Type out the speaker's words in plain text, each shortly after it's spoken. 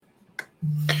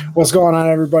What's going on,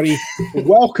 everybody?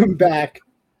 Welcome back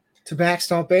to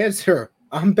Backstop Banter.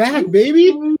 I'm back,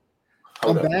 baby.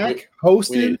 I'm back,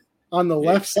 hosting on the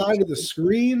left side of the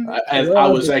screen. I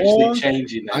was actually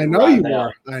changing that. I know you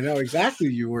were. I know exactly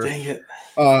you were. Dang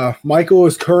it. Michael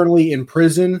is currently in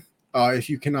prison. If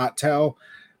you cannot tell,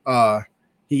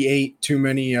 he ate too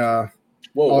many. Whoa,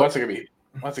 what's it gonna be?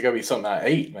 What's it gonna be? Something I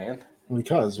ate, man.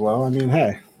 Because, well, I mean,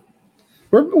 hey,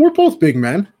 we're both big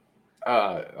men.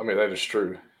 I mean, that is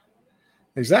true.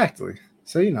 Exactly.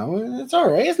 So, you know, it's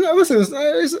all right. It's not, listen,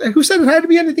 who said it had to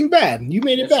be anything bad? You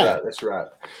made it bad. Right, that's right.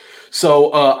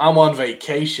 So I'm on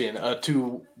vacation, a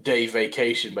 2-day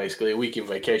vacation, basically, a weekend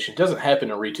vacation. It doesn't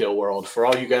happen in retail world. For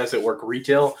all you guys that work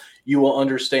retail, you will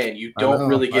understand. You don't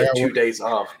really get 2 days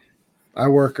off. I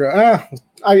work,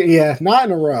 not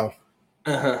in a row.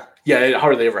 Uh-huh. Yeah, it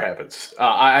hardly ever happens.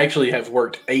 I actually have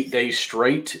worked 8 days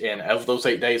straight, and of those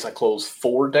 8 days, I closed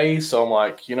 4 days. So I'm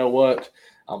like, you know what?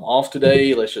 I'm off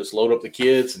today. Let's just load up the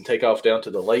kids and take off down to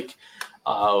the lake.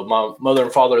 My mother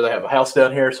and father, they have a house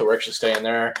down here, so we're actually staying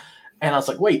there. And I was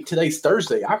like, wait, today's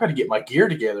Thursday. I got to get my gear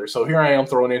together. So here I am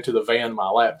throwing into the van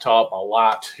my laptop, my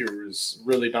light, who is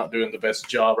really not doing the best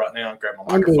job right now. Grab my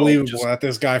microphone. Unbelievable that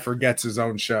this guy forgets his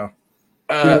own show.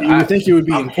 You would think it would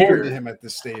be important to him at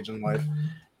this stage in life.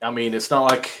 I mean, it's not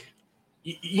like,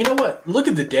 you know what? Look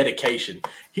at the dedication.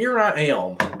 Here I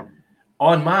am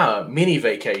on my mini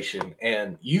vacation,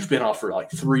 and you've been off for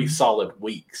like 3 solid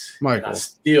weeks. Michael, and I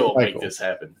still make this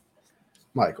happen.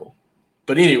 Michael.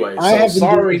 But anyway, I have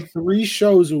been doing 3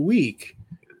 shows a week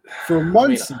for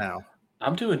months now.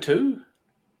 I'm doing 2.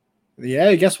 Yeah,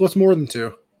 I guess what's more than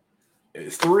 2?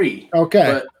 3.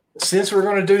 Okay. But since we're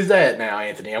going to do that now,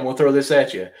 Anthony, I'm going to throw this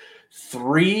at you.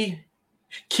 3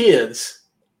 kids,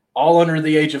 all under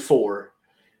the age of 4.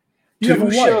 You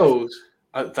 2 shows.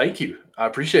 Thank you. I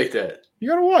appreciate that. You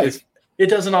got a wife. It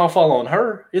doesn't all fall on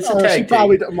her. It's a tag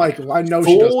team. Michael, I know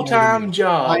she does full-time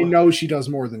job. I know she does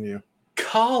more than you.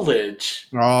 College.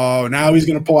 Oh, now he's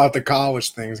going to pull out the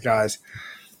college things, guys.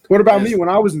 What about me when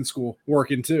I was in school,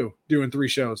 working too, doing 3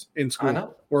 shows in school? I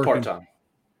know. Part-time.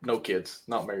 No kids.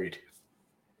 Not married.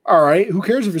 All right. Who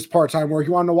cares if it's part-time work?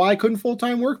 You want to know why I couldn't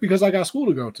full-time work? Because I got school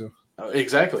to go to.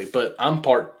 Exactly. But I'm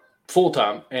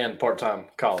full-time and part-time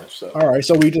college. So. All right.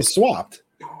 So we just swapped.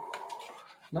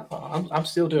 No, I'm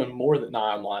still doing more than – no,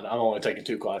 I'm lying. I'm only taking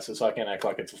 2 classes, so I can't act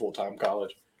like it's a full-time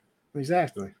college.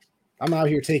 Exactly. I'm out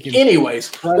here taking –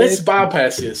 Anyways, let's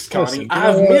bypass this, Connie. Listen,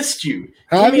 I've missed you.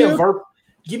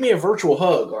 Give me a virtual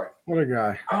hug. All right. What a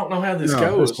guy. I don't know how this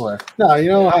goes.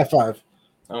 No, high five.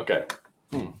 Okay.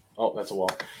 Oh, that's a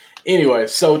wall. Anyway,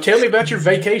 so tell me about your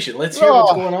vacation. Let's hear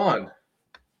what's going on.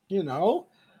 You know,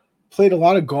 played a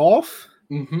lot of golf.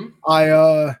 Mm-hmm.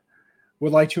 I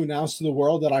would like to announce to the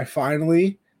world that I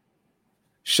finally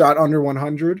shot under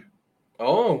 100.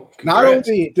 Oh, congrats. Not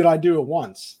only did I do it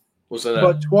once,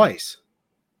 but twice.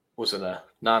 Was it a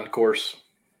 9-course?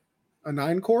 A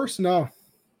 9-course? No.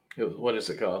 What is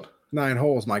it called? 9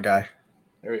 holes, my guy.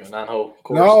 There we go, 9-hole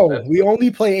course. No, we only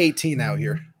play 18 out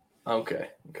here. Okay.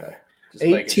 Just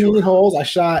 18 holes. I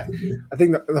shot, I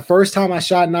think the first time I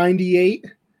shot 98,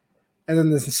 and then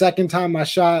the second time I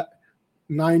shot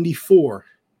 94.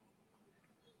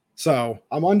 So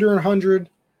I'm under 100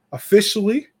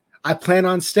 officially. I plan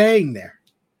on staying there.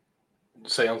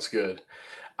 Sounds good.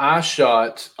 I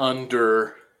shot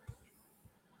under.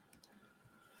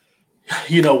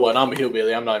 You know what? I'm a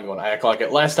hillbilly. I'm not even going to act like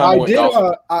it. Last time I went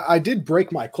golfing, I did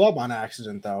break my club on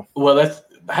accident, though. Well,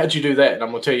 how'd you do that? And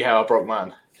I'm going to tell you how I broke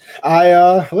mine.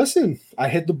 I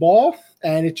hit the ball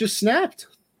and it just snapped.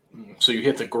 So you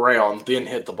hit the ground, then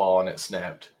hit the ball, and it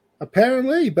snapped.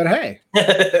 Apparently, but hey.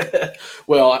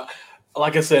 Well,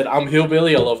 like I said, I'm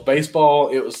hillbilly. I love baseball.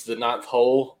 It was the 9th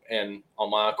hole, and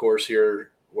on my course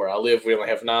here where I live, we only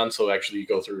have 9, so actually you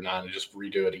go through 9 and just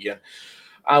redo it again.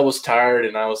 I was tired,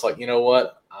 and I was like, you know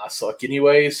what? I suck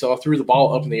anyway, so I threw the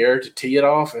ball up in the air to tee it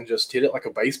off and just hit it like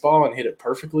a baseball and hit it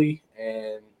perfectly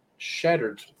and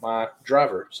shattered my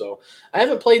driver. So I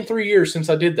haven't played in 3 years since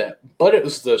I did that, but it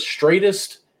was the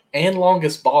straightest and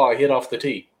longest ball I hit off the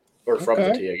tee, or from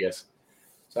the tee, I guess.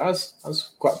 So I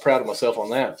was quite proud of myself on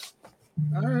that.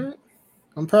 All right.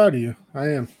 I'm proud of you. I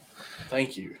am.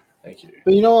 Thank you.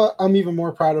 But you know what? I'm even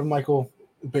more proud of Michael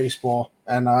baseball,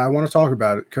 and I want to talk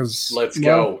about it because let's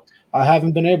go. I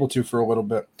haven't been able to for a little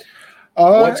bit.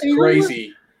 What's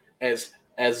crazy, as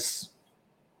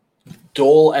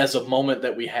dull as a moment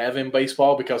that we have in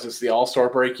baseball because it's the All-Star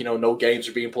break, no games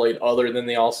are being played other than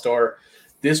the All-Star.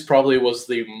 This probably was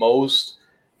the most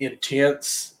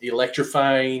intense,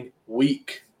 electrifying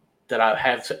week that I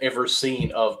have ever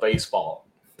seen of baseball.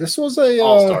 This was a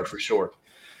All-Star for sure.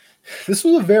 This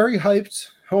was a very hyped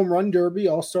home run derby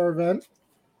all-star event.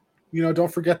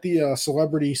 Don't forget the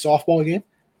celebrity softball game.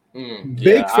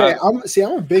 Big fan.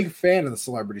 I'm a big fan of the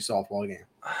celebrity softball game.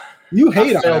 You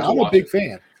hate on it. I'm a big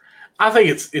fan. I think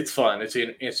it's fun. It's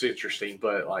interesting,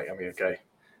 but okay.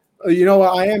 You know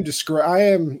what? I am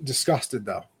disgusted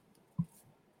though.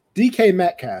 DK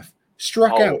Metcalf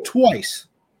struck out twice.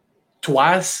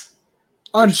 Twice?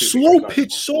 On slow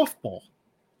pitch softball.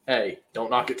 Hey, don't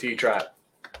knock it till you try it.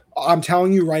 I'm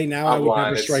telling you right now, I would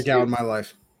never strike out in my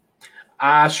life.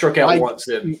 I struck out once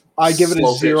in I give it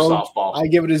a 0 softball. I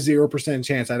give it a 0%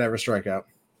 chance I'd ever strike out.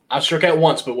 I struck out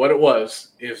once, but what it was,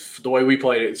 if the way we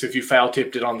played it is if you foul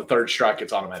tipped it on the third strike,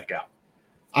 it's automatic out.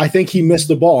 I think he missed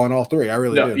the ball on all three. I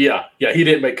really did. Yeah, he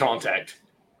didn't make contact.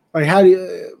 Like, how do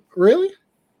you really?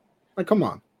 Like, come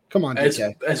on,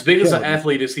 DK. As big as an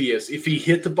athlete as he is, if he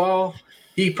hit the ball,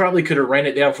 he probably could have ran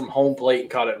it down from home plate and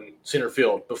caught it in center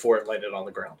field before it landed on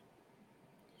the ground.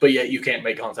 But yet you can't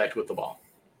make contact with the ball.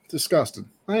 Disgusted.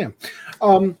 I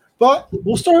am. But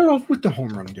we'll start off with the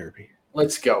home run derby.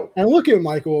 Let's go. And look at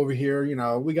Michael over here.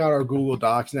 We got our Google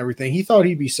Docs and everything. He thought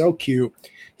he'd be so cute.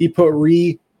 He put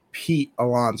Pete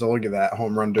Alonso. Look at that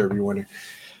home run derby winner.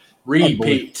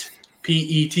 Pete.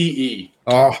 P-E-T-E.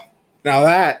 Oh,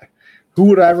 now who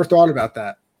would have ever thought about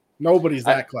that? Nobody's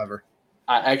that clever.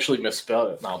 I actually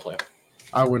misspelled it. No, I'm playing.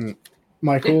 I wouldn't.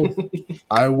 Michael,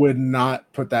 I would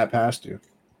not put that past you.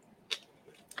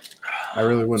 I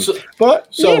really wouldn't.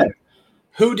 So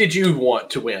who did you want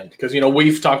to win? Because,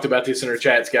 we've talked about this in our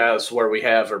chats, guys, where we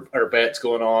have our bets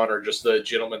going on or just the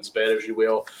gentleman's bet, as you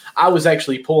will. I was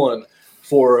actually pulling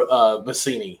for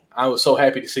Massini. I was so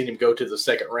happy to see him go to the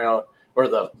second round or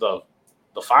the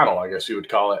final, I guess you would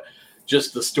call it.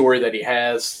 Just the story that he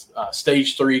has,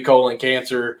 stage 3 colon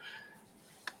cancer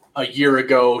a year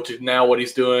ago to now what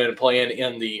he's doing and playing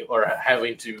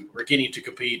getting to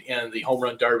compete in the home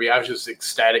run derby. I was just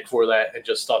ecstatic for that and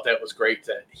just thought that was great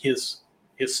that his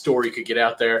story could get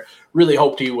out there. Really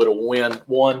hoped he would have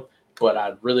won, but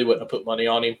I really wouldn't have put money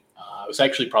on him. I was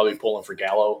actually probably pulling for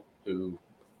Gallo, who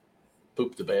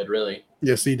pooped the bed, really.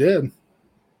 Yes, he did.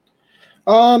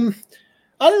 I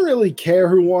didn't really care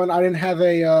who won. I didn't have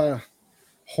a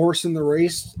horse in the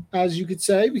race, as you could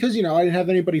say, because, I didn't have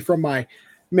anybody from my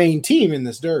main team in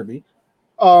this derby.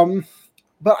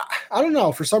 But I don't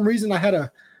know. For some reason, I had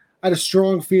a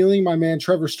strong feeling my man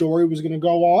Trevor Story was going to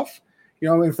go off,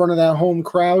 in front of that home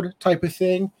crowd type of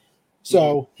thing.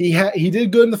 So he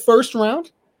did good in the first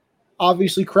round.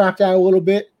 Obviously, crapped out a little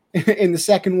bit in the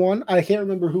second one. I can't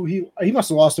remember who he must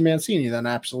have lost to Mancini then.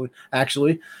 Actually.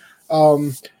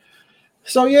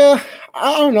 So yeah,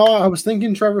 I don't know. I was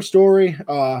thinking Trevor Story.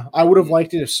 I would have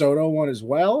liked it if Soto won as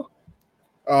well.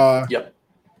 Yep.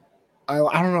 I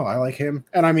don't know. I like him.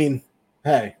 And I mean,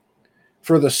 hey,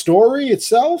 for the story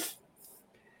itself,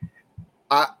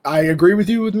 I agree with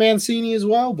you with Mancini as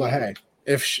well. But hey,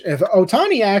 if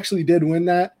Ohtani actually did win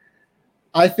that,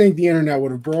 I think the internet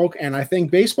would have broke, and I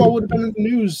think baseball would have been in the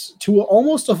news to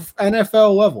almost a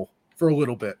NFL level for a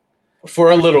little bit.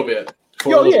 For a little bit.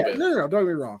 No, don't get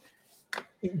me wrong.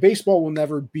 Baseball will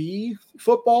never be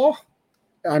football.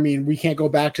 I mean, we can't go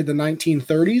back to the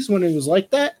 1930s when it was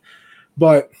like that.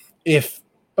 But if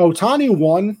Ohtani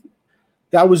won,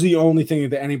 that was the only thing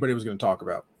that anybody was going to talk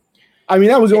about. I mean,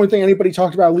 that was the only thing anybody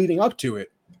talked about leading up to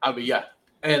it. I mean, yeah.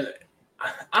 And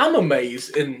I'm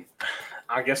amazed, and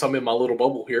I guess I'm in my little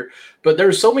bubble here, but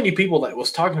there's so many people that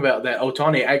was talking about that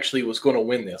Ohtani actually was going to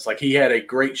win this. Like, he had a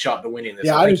great shot to winning this.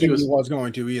 Yeah, I didn't think he was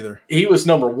going to either. He was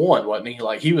number one, wasn't he?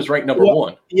 Like, he was ranked number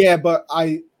one. Yeah, but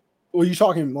were you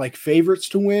talking like favorites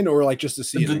to win or like just the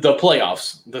season? The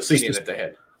playoffs, the seeding that they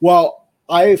had. Well,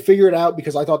 I figured out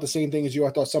because I thought the same thing as you. I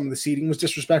thought some of the seeding was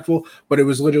disrespectful, but it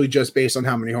was literally just based on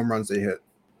how many home runs they hit.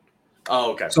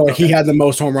 Oh, okay. So he had the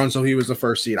most home runs, so he was the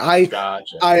first seed.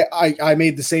 Gotcha. I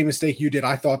made the same mistake you did.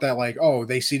 I thought that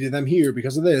they seeded them here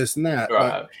because of this and that.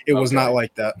 Right. But it was not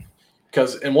like that.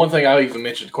 And one thing I even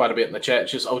mentioned quite a bit in the chat,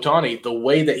 just Ohtani, the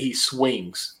way that he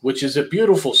swings, which is a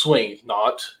beautiful swing,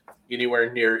 not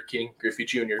anywhere near King Griffey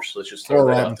Jr.'s. Let's just throw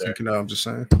that out there. No, I'm just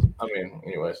saying. I mean,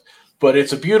 anyways. But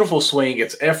it's a beautiful swing.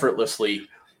 It's effortlessly.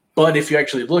 But if you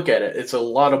actually look at it, it's a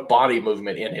lot of body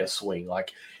movement in his swing.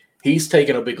 Like, he's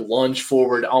taking a big lunge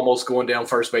forward, almost going down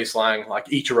first base line like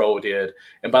Ichiro did.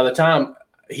 And by the time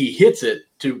he hits it,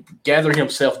 to gather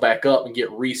himself back up and get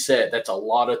reset, that's a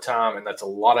lot of time and that's a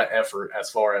lot of effort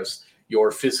as far as your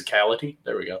physicality.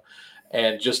 There we go.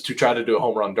 And just to try to do a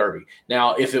home run derby.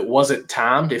 Now, if it wasn't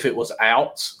timed, if it was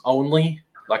outs only,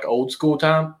 like old school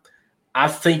time, I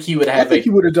think he would have. I think he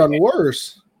would have done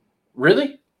worse.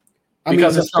 Really?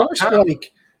 Because it's not time.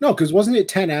 No, because wasn't it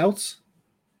 10 outs?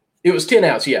 It was 10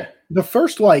 outs, yeah. The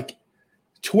first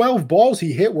 12 balls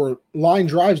he hit were line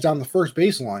drives down the first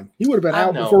baseline. He would have been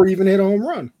out before he even hit a home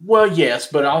run. Well, yes,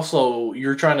 but also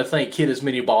you're trying to hit as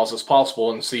many balls as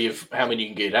possible and see how many you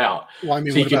can get out. Well, I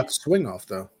mean, what about the swing off,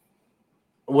 though?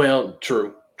 Well,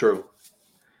 true.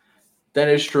 That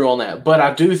is true on that. But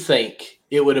I do think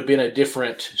it would have been a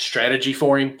different strategy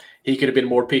for him. He could have been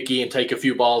more picky and take a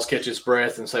few balls, catch his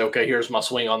breath, and say, okay, here's my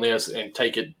swing on this, and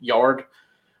take it yard.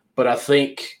 But I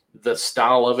think the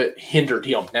style of it hindered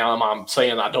him. Now, I'm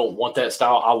saying I don't want that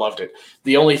style. I loved it.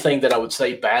 The only thing that I would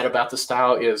say bad about the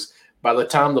style is by the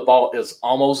time the ball is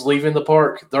almost leaving the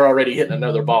park, they're already hitting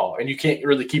another ball, and you can't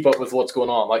really keep up with what's going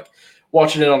on. Like,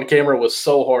 watching it on camera was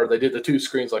so hard. They did the two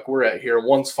screens like we're at here.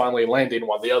 One's finally landing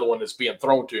while the other one is being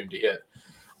thrown to him to hit.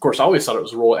 Of course, I always thought it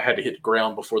was a rule it had to hit the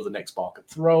ground before the next ball could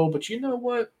throw. But you know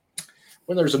what?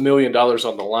 When there's $1 million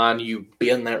on the line, you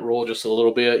bend that rule just a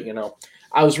little bit.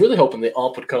 I was really hoping the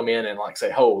ump would come in and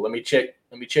say, "Oh, let me check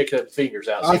that fingers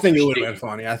out." I think it would have been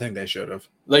funny. I think they should have.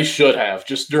 They should have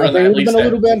just during that. It would have been a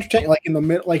little bit entertaining,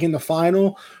 like in the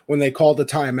final when they called the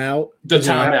timeout.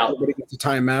 Everybody gets a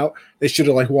timeout. They should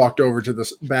have walked over to the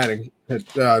batting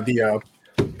the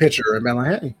pitcher and been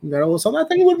like, "Hey, you got a little something." I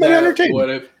think it would have been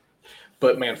entertaining.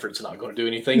 But Manfred's not going to do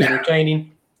anything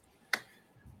entertaining.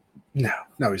 No,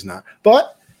 he's not.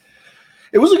 But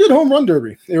it was a good home run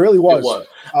derby. It really was. It was.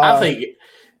 I think,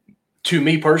 to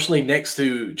me personally, next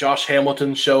to Josh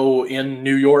Hamilton's show in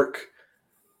New York,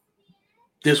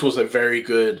 this was a very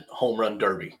good home run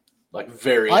derby.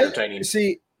 Very entertaining.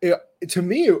 To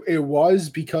me, it was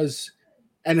because,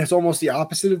 and it's almost the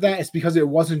opposite of that. It's because it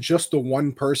wasn't just the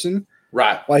one person.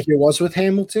 Right. Like it was with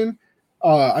Hamilton.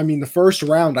 The first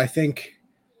round, I think,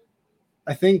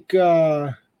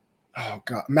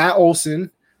 Matt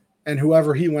Olson and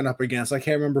whoever he went up against, I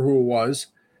can't remember who it was,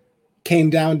 came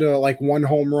down to one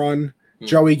home run.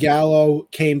 Joey Gallo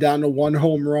came down to one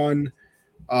home run.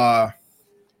 And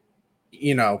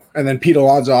then Pete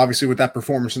Alonso, obviously, with that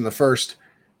performance in the first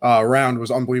round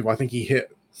was unbelievable. I think he hit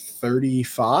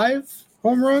 35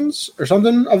 home runs or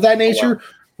something of that nature,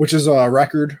 which is a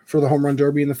record for the home run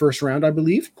derby in the first round, I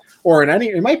believe. Or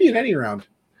it might be in any round.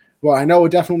 Well, I know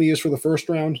it definitely is for the first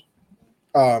round.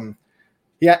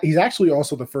 He's actually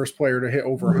also the first player to hit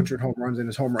over 100 home runs in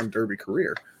his home run derby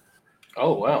career.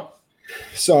 Oh, wow.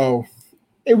 So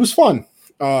it was fun.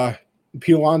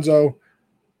 Pete Alonso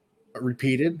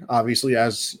repeated, obviously,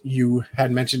 as you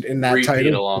had mentioned in that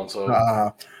title.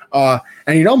 Alonso.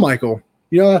 And Michael,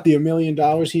 that the $1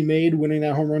 million he made winning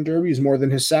that home run derby is more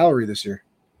than his salary this year.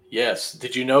 Yes.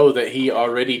 Did you know that he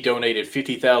already donated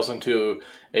 $50,000 to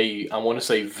I want to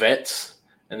say vets,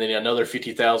 and then another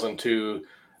 $50,000 to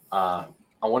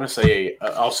I'll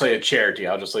say a charity.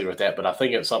 I'll just leave it at that. But I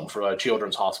think it's something for a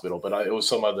children's hospital. But it was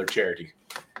some other charity.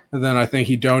 And then I think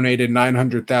he donated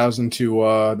 $900,000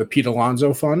 to the Pete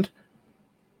Alonso Fund.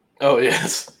 Oh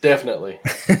yes, definitely.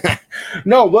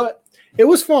 No, but it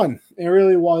was fun. It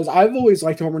really was. I've always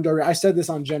liked home run derby. I said this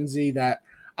on Gen Z that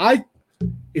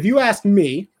if you ask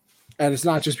me, and it's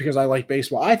not just because I like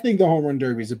baseball, I think the home run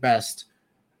derby is the best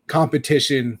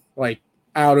competition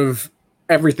out of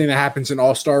everything that happens in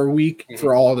All-Star Week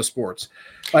for all the sports.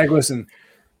 Listen,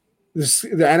 the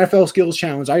NFL Skills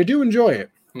Challenge, I do enjoy it.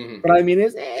 But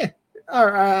it's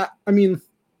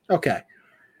okay.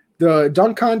 The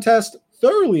dunk contest,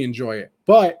 thoroughly enjoy it.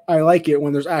 But I like it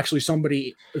when there's actually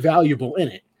somebody valuable in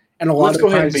it. And a lot of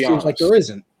times it seems like there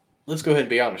isn't. Let's go ahead and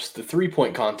be honest. The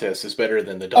 3-point contest is better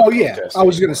than the dunk contest. I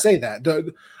was going to say that.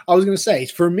 I was going to say,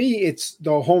 for me, it's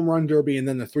the home run derby and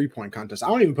then the 3-point contest. I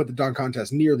don't even put the dunk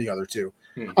contest near the other two.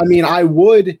 I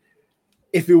would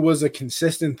if it was a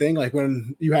consistent thing, like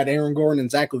when you had Aaron Gordon and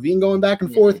Zach LaVine going back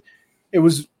and forth. It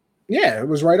was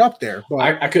right up there. But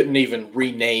I couldn't even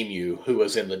rename you who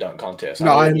was in the dunk contest.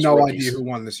 No, I have no idea who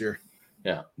won this year.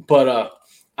 Yeah, but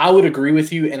I would agree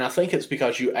with you, and I think it's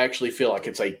because you actually feel like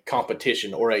it's a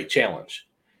competition or a challenge.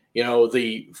 I like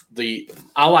the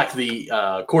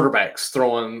quarterbacks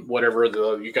throwing whatever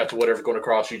you got to whatever going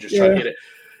across, you just try to hit it.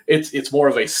 It's more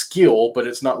of a skill, but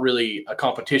it's not really a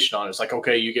competition on it. It's like,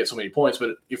 okay, you get so many points,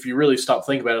 but if you really stop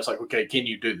thinking about it, it's like, okay, can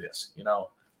you do this?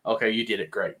 Okay, you did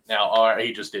it great. Now, all right,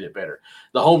 he just did it better.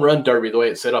 The home run derby, the way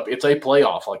it's set up, it's a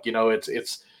playoff.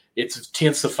 It's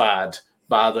intensified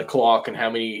by the clock and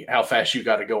how fast you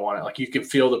got to go on it. You can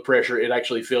feel the pressure. It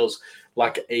actually feels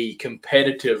like a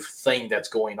competitive thing that's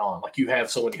going on. You have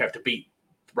someone you have to beat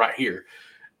right here.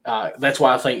 That's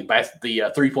why I think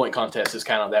the 3-point contest is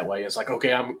kind of that way. It's like,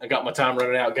 okay, I got my time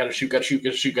running out. Got to shoot, got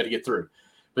to get through.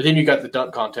 But then you got the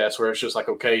dunk contest where it's just like,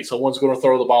 okay, someone's going to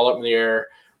throw the ball up in the air,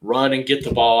 run and get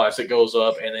the ball as it goes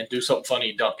up, and then do something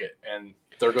funny, dunk it. And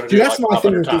they're going to See, do that's it like my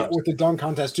thing 500 times. with the dunk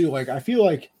contest too. Like, I feel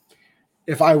like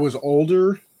if I was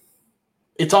older,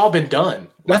 It's all been done.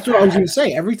 That's what I was going to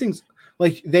say. Everything's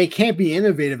like they can't be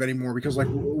innovative anymore because, like,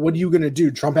 what are you going to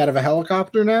do? Jump out of a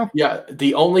helicopter now? Yeah,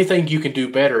 the only thing you can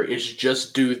do better is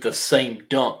just do the same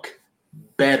dunk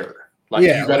better. Like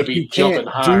Yeah, you got to like be you jumping can't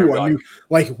higher. do a new.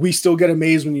 Like we still get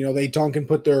amazed when they dunk and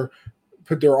put their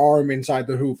arm inside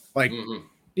the hoop. Like,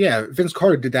 yeah, Vince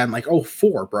Carter did that in like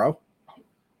 04, bro.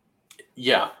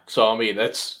 Yeah, so I mean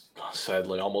that's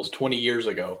sadly almost 20 years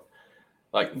ago.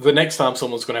 Like the next time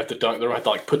someone's going to have to dunk, they're going to have to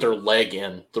like put their leg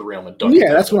in the rim and dunk.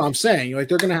 Yeah, that's what I'm saying. Like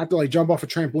they're going to have to like jump off a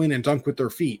trampoline and dunk with their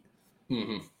feet.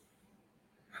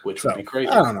 Which would be crazy.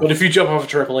 I don't know. But if you jump off a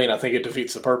trampoline, I think it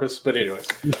defeats the purpose. But anyways.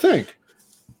 You think?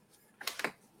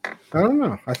 I don't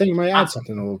know. I think you might add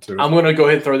something a little to it. I'm going to go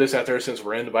ahead and throw this out there since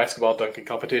we're in the basketball dunking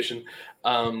competition.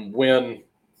 When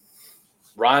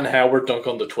Ryan Howard dunked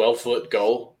on the 12-foot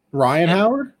goal. Ryan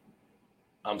Howard?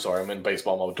 I'm sorry, I'm in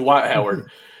baseball mode. Dwight Howard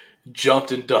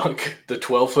jumped and dunked the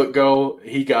 12-foot goal.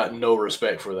 He got no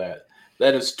respect for that.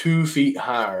 That is 2 feet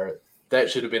higher. That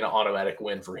should have been an automatic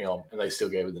win for him, and they still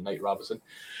gave it to Nate Robinson.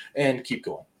 And keep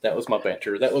going. That was my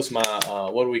banter. That was my,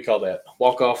 what do we call that?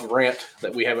 Walk-off rant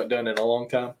that we haven't done in a long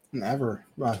time. Never.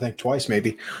 Well, I think twice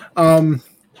maybe. But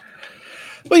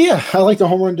yeah, I like the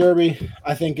home run derby.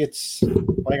 I think it's,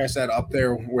 like I said, up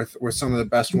there with some of the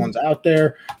best ones out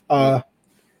there.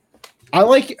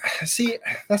 See,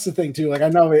 that's the thing too. Like I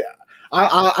know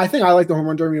I think I like the home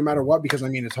run derby no matter what because I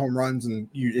mean it's home runs and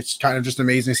it's kind of just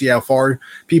amazing to see how far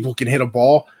people can hit a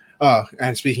ball.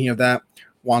 And speaking of that,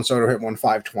 Juan Soto hit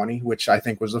 520, which I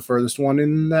think was the furthest one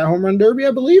in that home run derby,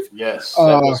 I believe. Yes,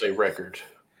 that was a record.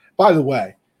 By the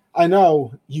way, I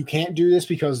know you can't do this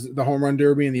because the home run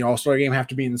derby and the All-Star game have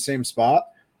to be in the same spot.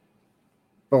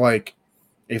 But like,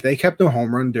 if they kept the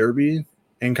home run derby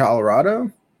in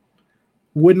Colorado,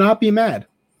 would not be mad.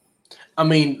 I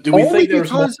mean, do we Only think there's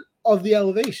because of the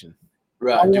elevation?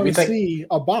 Right? Do we see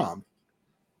a bomb?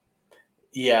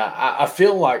 Yeah, I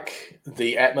feel like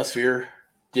the atmosphere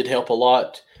did help a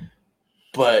lot,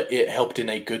 but it helped in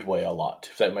a good way a lot.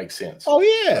 If that makes sense. Oh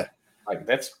yeah, like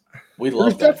we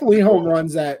love. There's definitely home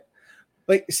runs that,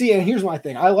 like, see, and here's my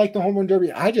thing. I like the home run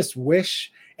derby. I just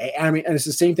wish. I mean, and it's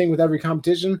the same thing with every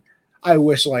competition. I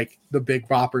wish like the big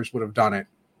boppers would have done it.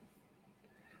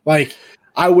 Like,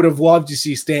 I would have loved to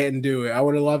see Stanton do it. I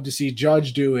would have loved to see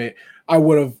Judge do it. I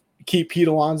would have keep Pete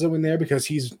Alonso in there because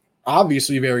he's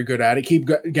obviously very good at it. Keep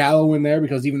Gallo in there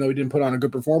because even though he didn't put on a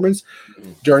good performance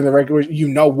during the regular, you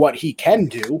know what he can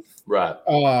do. Right.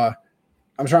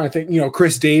 I'm trying to think,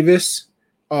 Chris Davis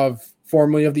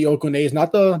formerly of the Oakland A's,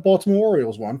 not the Baltimore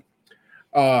Orioles one.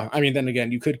 I mean, then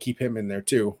again, you could keep him in there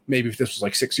too. Maybe if this was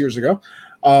like 6 years ago.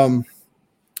 But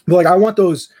like, I want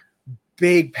those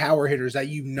big power hitters that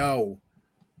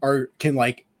can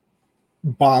like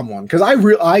bomb one. Because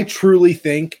I truly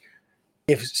think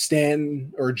if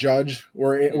Stanton or Judge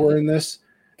were in this,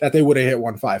 that they would have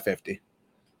hit 550.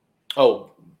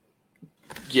 Oh,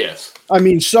 yes. I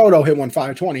mean, Soto hit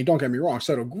 520. Don't get me wrong.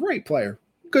 Soto, great player.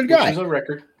 Good guy. Which is a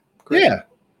record. Great. Yeah.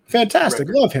 Fantastic.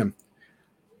 Record. Love him.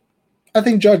 I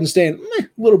think Judge and Stanton, a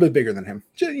little bit bigger than him.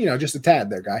 Just a tad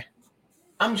there, guy.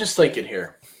 I'm just thinking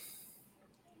here.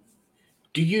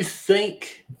 Do you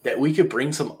think that we could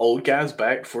bring some old guys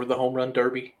back for the home run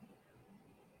derby?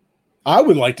 I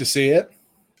would like to see it.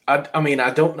 I mean,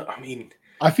 I don't know. I mean,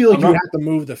 I feel like you have to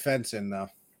move the fence in, though.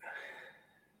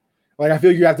 Like, I feel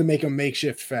like you have to make a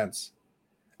makeshift fence.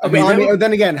 I mean,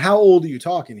 then again, how old are you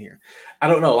talking here? I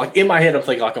don't know. Like, in my head, I'm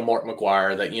thinking like a Mark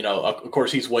McGwire that, of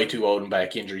course, he's way too old and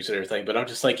back injuries and everything. But I'm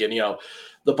just thinking,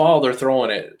 the ball they're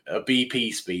throwing at a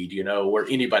BP speed, where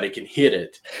anybody can hit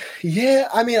it. Yeah,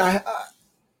 I mean,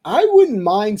 I wouldn't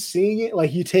mind seeing it.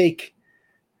 Like, you take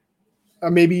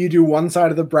maybe you do one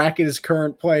side of the bracket as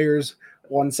current players,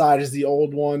 one side is the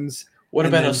old ones. What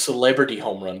about a celebrity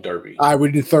home run derby? I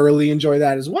would thoroughly enjoy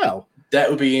that as well. That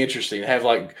would be interesting. Have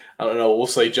like, I don't know, we'll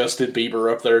say Justin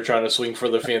Bieber up there trying to swing for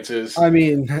the fences. I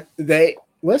mean, they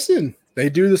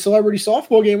do the celebrity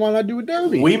softball game. Why not do a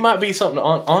derby? We might be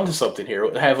onto something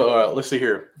here. Have let's see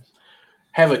here.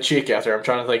 Have a chick out there. I'm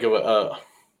trying to think of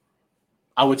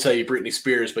I would say Britney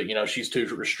Spears, but she's too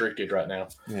restricted right now.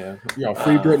 Yeah.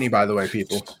 Free Britney, by the way,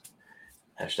 people.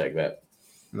 Hashtag that.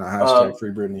 No, hashtag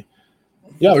free Britney.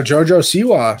 Yeah, JoJo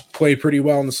Siwa played pretty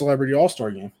well in the Celebrity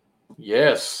All-Star game.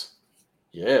 Yes.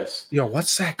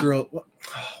 What's that girl?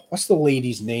 What's the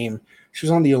lady's name? She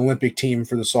was on the Olympic team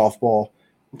for the softball.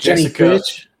 Jenny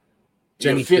Fitch.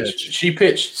 Jenny Fitch. She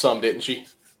pitched some, didn't she?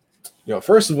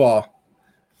 First of all,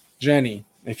 Jenny,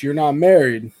 if you're not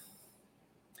married,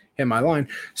 hit my line.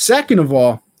 Second of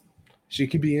all, she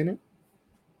could be in it.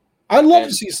 I'd love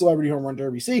to see a celebrity home run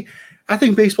derby. See, I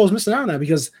think baseball's missing out on that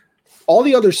because all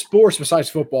the other sports besides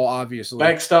football, obviously.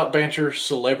 Backstop Banter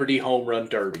celebrity home run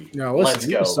derby. No, listen, Let's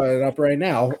we go. can start it up right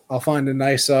now. We'll find a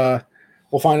nice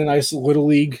little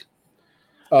league.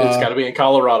 It's got to be in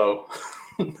Colorado.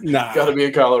 Nah, got to be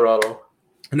in Colorado.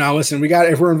 No, listen,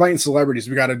 if we're inviting celebrities,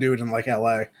 we got to do it in like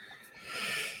LA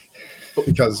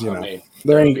because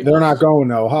they're not going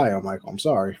to Ohio, Michael. I'm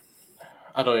sorry.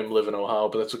 I don't even live in Ohio,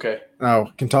 but that's okay.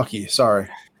 Oh, Kentucky. Sorry,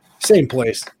 same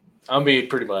place. I mean,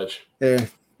 pretty much. Yeah,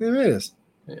 it is.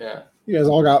 Yeah. You guys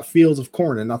all got fields of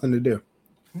corn and nothing to do.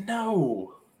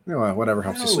 No. Well, whatever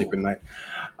helps you sleep at night.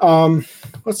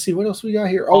 Let's see what else we got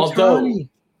here.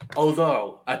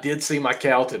 Although I did see my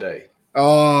cow today.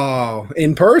 Oh,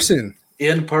 in person.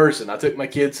 In person. I took my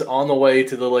kids on the way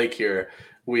to the lake here.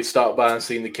 We stopped by and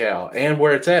seen the cow. And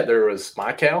where it's at, there was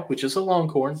my cow, which is a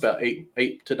longhorn, about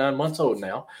 8 to 9 months old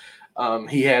now.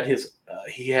 He had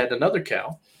another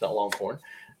cow, that longhorn,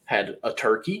 had a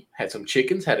turkey, had some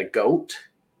chickens, had a goat,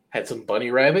 had some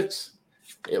bunny rabbits.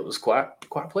 It was quite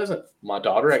pleasant. My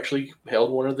daughter actually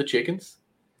held one of the chickens.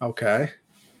 Okay.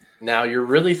 Now you're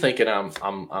really thinking I'm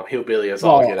hillbilly as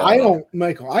all get out.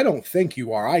 Michael. I don't think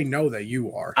you are. I know that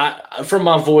you are. From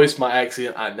my voice, my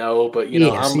accent, I know, but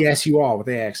yes, you are with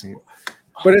the accent.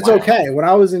 But it's okay. When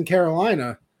I was in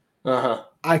Carolina,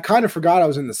 I kind of forgot I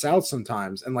was in the South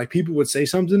sometimes, and like people would say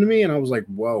something to me, and I was like,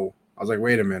 "Whoa!" I was like,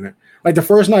 "Wait a minute!" Like the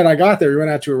first night I got there, we went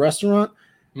out to a restaurant.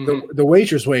 Mm-hmm. The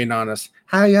waitress waiting on us.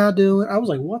 How y'all doing? I was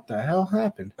like, "What the hell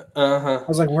happened?" I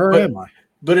was like, "Where am I?"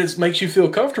 But it makes you feel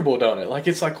comfortable, don't it? Like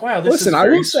it's like, wow, this is I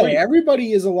will sweet. say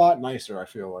everybody is a lot nicer. I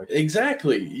feel like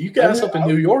exactly. You guys up in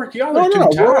New York, y'all are too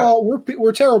tight.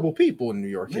 We're terrible people in New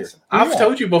York. Listen, here. I've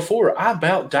told you before. I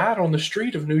about died on the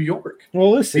street of New York.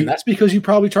 Well, listen, that's because you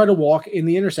probably tried to walk in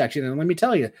the intersection, and let me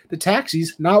tell you, the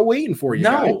taxi's not waiting for you.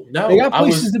 No, they got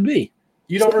places to be.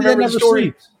 You don't remember the story?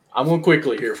 Sleeps. I'm going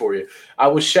quickly here for you. I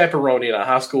was chaperoning a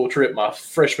high school trip my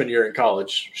freshman year in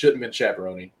college. Shouldn't have been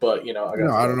chaperoning, but I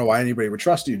don't know why anybody would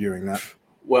trust you doing that.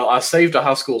 Well, I saved a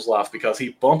high school's life because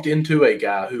he bumped into a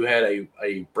guy who had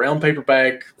a brown paper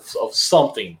bag of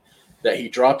something that he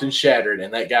dropped and shattered,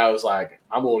 and that guy was like,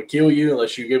 "I'm going to kill you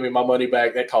unless you give me my money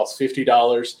back. That costs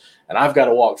 $50, and I've got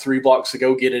to walk 3 blocks to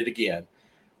go get it again."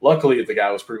 Luckily, the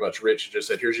guy was pretty much rich and just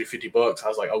said, "Here's your $50." I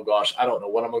was like, "Oh gosh, I don't know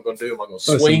what I'm going to do. Am I going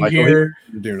to swing Michael, here?"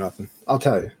 Do nothing. I'll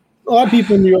tell you. A lot of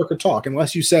people in New York will talk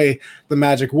unless you say the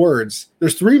magic words.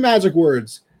 There's 3 magic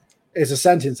words. It's a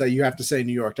sentence that you have to say in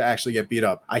New York to actually get beat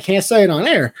up. I can't say it on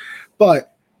air,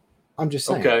 but I'm just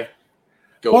saying. Okay.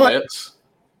 Go Mets.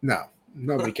 No,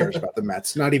 nobody cares about the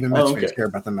Mets. Not even Mets fans care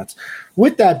about the Mets.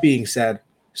 With that being said,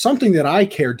 something that I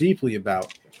care deeply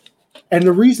about, and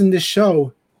the reason this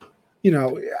show,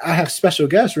 I have special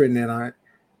guests written in on it.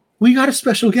 We got a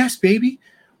special guest, baby.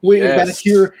 Waiting back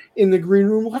here in the green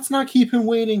room. Let's not keep him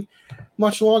waiting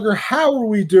much longer. How are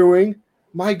we doing,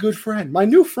 my good friend, my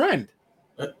new friend?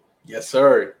 Yes,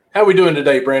 sir. How are we doing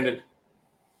today, Brandon?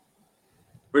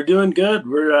 We're doing good.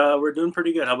 We're doing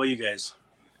pretty good. How about you guys?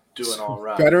 Doing all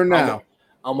right. Better now.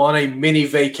 I'm on a mini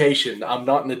vacation. I'm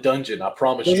not in a dungeon. I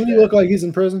promise you. Doesn't he look like he's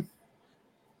in prison?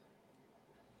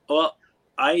 Well,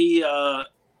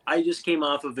 I just came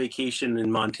off of vacation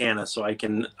in Montana, so I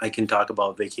can talk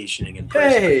about vacationing in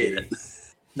prison. Hey,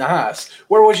 nice.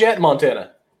 Where was you at in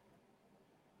Montana?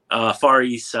 Far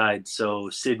east side, so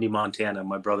Sydney, Montana.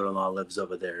 My brother-in-law lives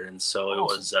over there, and so it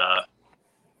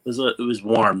was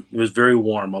warm. It was very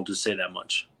warm. I'll just say that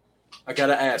much. I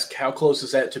gotta ask, how close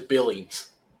is that to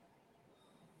Billings?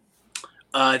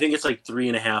 I think it's like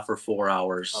 3.5 or 4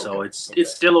 hours. Okay. So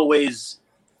it's still a ways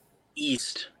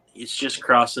east. It's just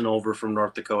crossing over from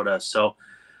North Dakota. So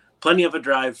plenty of a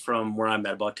drive from where I'm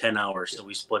at, about 10 hours. So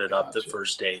we split it up the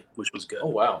first day, which was good. Oh,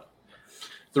 wow.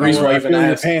 The reason why I even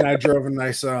asked. I drove a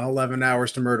nice 11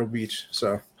 hours to Myrtle Beach.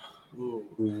 So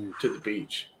to the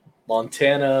beach.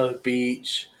 Montana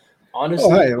Beach. Honestly,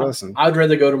 hey, listen. I'd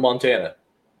rather go to Montana.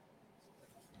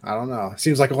 I don't know. It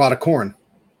seems like a lot of corn.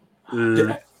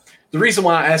 The reason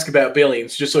why I ask about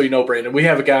Billings, just so you know, Brandon, we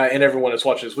have a guy, and everyone that's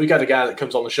watching this, we got a guy that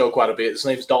comes on the show quite a bit. His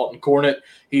name's Dalton Cornett.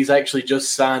 He's actually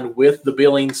just signed with the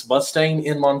Billings Mustang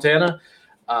in Montana.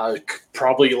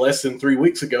 Probably less than 3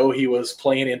 weeks ago, he was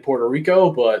playing in Puerto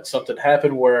Rico, but something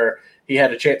happened where he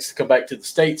had a chance to come back to the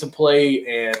States and play,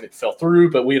 and it fell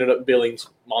through, but we ended up in Billings,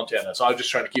 Montana. So I was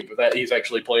just trying to keep with that. He's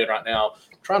actually playing right now.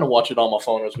 I'm trying to watch it on my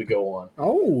phone as we go on.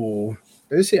 Oh,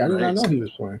 is he? I did not know he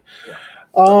was playing. Yeah.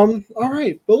 All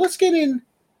right, but let's get in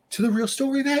to the real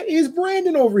story that is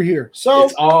Brandon over here. So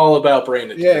it's all about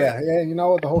Brandon. Yeah. You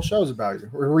know what the whole show's about.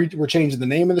 We're changing the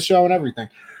name of the show and everything.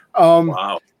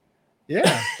 Wow.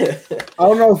 Yeah. I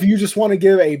don't know if you just want to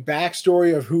give a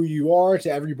backstory of who you are to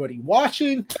everybody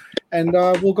watching, and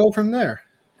we'll go from there.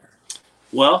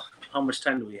 Well, how much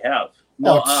time do we have?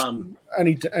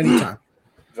 Anytime.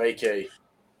 Vacay.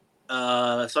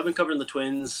 So I've been covering the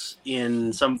Twins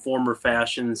in some form or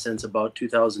fashion since about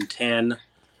 2010.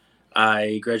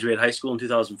 I graduated high school in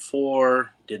 2004,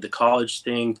 did the college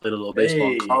thing, played a little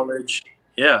baseball in college.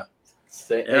 Yeah.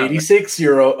 86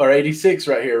 or 86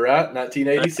 right here, right?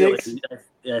 1986.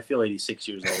 I feel 86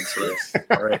 years old. So yes.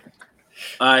 All right.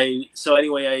 I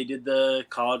did the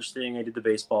college thing, I did the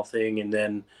baseball thing, and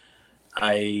then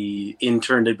I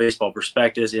interned at Baseball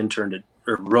Prospectus,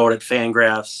 wrote at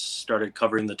Fangraphs, started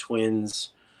covering the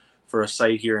Twins for a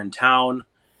site here in town.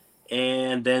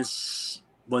 And then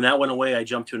when that went away, I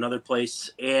jumped to another place.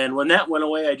 And when that went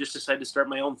away, I just decided to start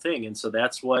my own thing. And so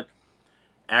that's what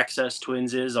Access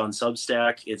Twins is on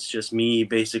Substack. It's just me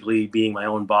basically being my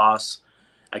own boss.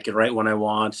 I can write when I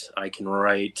want. I can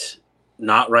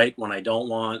not write when I don't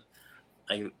want.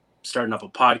 I'm starting up a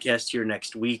podcast here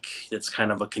next week. That's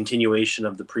kind of a continuation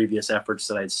of the previous efforts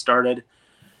that I'd started.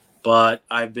 But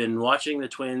I've been watching the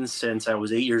Twins since I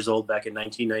was 8 years old back in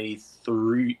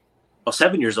 1993. Well,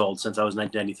 7 years old since I was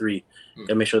 1993.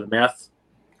 Gotta make sure the math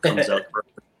comes out.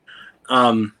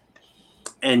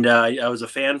 And I was a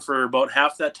fan for about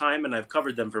half that time, and I've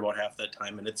covered them for about half that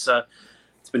time, and it's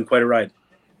been quite a ride.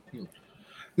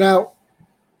 Now,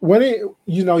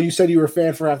 you said you were a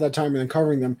fan for half that time and then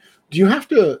covering them, do you have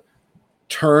to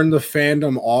turn the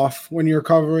fandom off when you're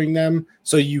covering them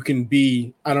so you can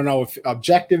be, I don't know if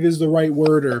objective is the right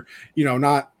word, or,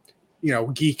 not,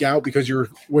 geek out because you're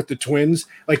with the Twins?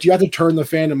 Like, do you have to turn the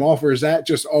fandom off, or is that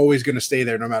just always going to stay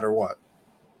there no matter what?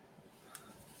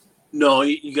 No,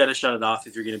 you got to shut it off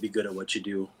if you're going to be good at what you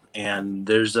do. And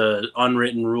there's a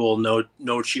unwritten rule,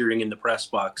 no cheering in the press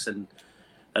box, and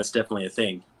that's definitely a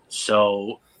thing.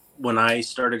 So when I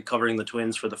started covering the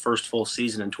Twins for the first full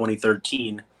season in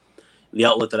 2013, the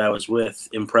outlet that I was with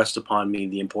impressed upon me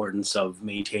the importance of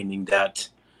maintaining that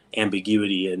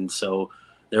ambiguity. And so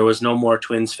there was no more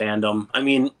Twins fandom. I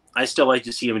mean, I still like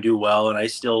to see them do well, and I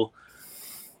still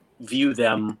view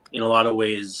them in a lot of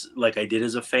ways like I did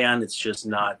as a fan. It's just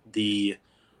not the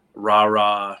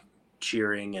rah-rah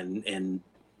cheering and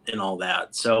all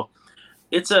that. So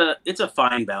it's a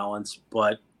fine balance,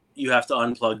 but you have to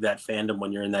unplug that fandom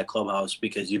when you're in that clubhouse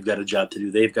because you've got a job to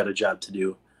do. They've got a job to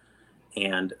do.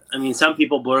 And I mean, some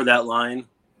people blur that line,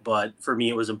 but for me,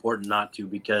 it was important not to,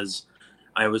 because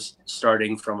I was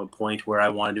starting from a point where I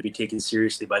wanted to be taken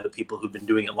seriously by the people who've been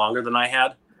doing it longer than I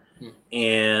had.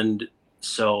 And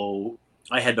so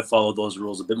I had to follow those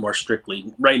rules a bit more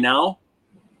strictly. Right now,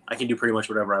 I can do pretty much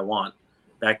whatever I want.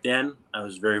 Back then, I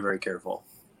was very, very careful.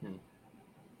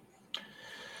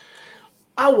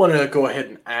 I want to go ahead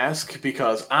and ask,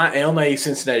 because I am a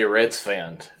Cincinnati Reds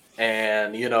fan,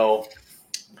 and,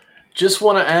 just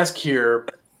want to ask here,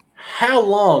 how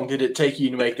long did it take you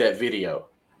to make that video?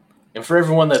 And for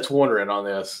everyone that's wondering on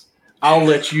this, I'll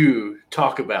let you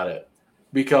talk about it,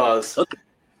 because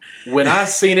when I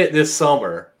seen it this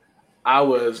summer, I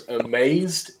was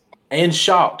amazed and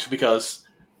shocked, because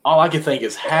all I could think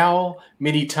is, how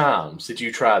many times did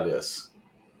you try this?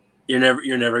 You're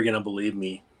never going to believe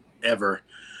me, ever.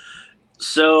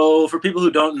 So for people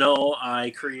who don't know, I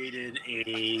created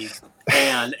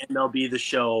an MLB The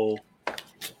Show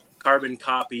carbon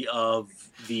copy of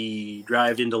the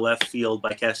drive into left field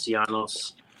by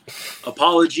Castellanos.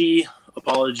 Apology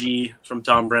from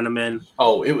Tom Brenneman.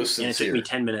 Oh, it was sincere. And it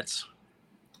took me 10 minutes.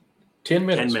 10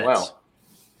 minutes. Wow.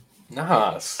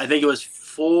 Nice. I think it was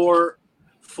four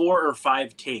or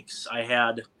five takes I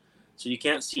had. So you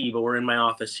can't see, but we're in my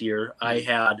office here. I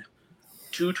had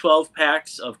 2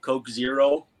 12-packs of Coke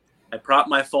Zero. I propped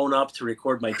my phone up to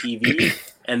record my TV,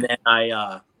 and then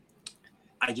I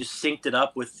just synced it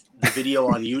up with the video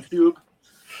on YouTube,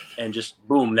 and just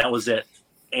boom, that was it.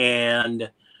 And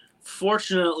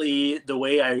fortunately, the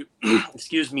way I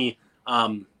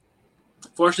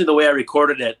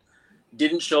recorded it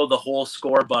didn't show the whole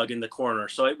score bug in the corner.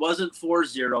 So it wasn't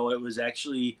 4-0, it was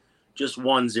actually just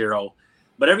 1-0.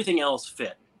 But everything else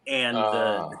fit. And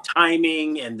the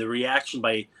timing and the reaction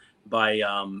by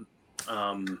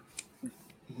Holland.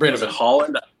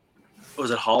 Was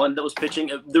it Holland that was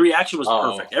pitching? The reaction was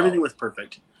perfect. Everything was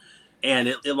perfect, and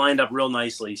it lined up real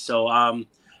nicely. So I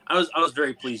was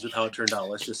very pleased with how it turned out.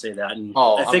 Let's just say that. And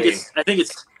I think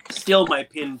it's still my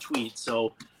pinned tweet.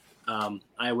 So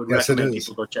I would recommend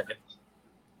people go check it.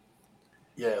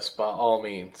 Yes, by all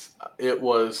means. It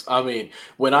was. I mean,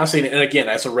 when I seen it, and again,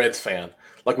 as a Reds fan,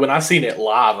 like when I seen it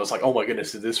live, I was like, "Oh my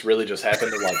goodness, did this really just happen?"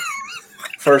 And like,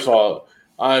 first of all,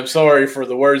 I'm sorry for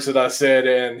the words that I said,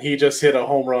 and he just hit a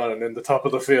home run in the top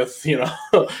of the fifth,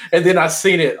 And then I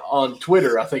seen it on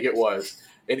Twitter, I think it was.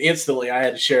 And instantly I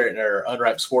had to share it in our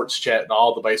Unwrapped Sports chat, and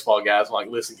all the baseball guys were like,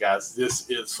 listen, guys, this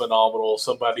is phenomenal.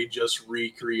 Somebody just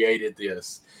recreated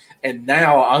this. And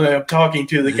now I'm talking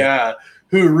to the guy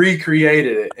who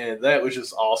recreated it, and that was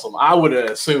just awesome. I would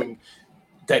have assumed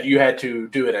that you had to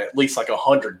do it at least like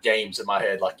 100 games in my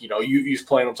head. Like, you was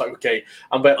playing. I'm like, okay,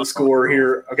 I'm betting the score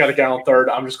here. I got a guy on third.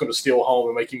 I'm just going to steal home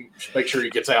and make sure he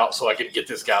gets out so I can get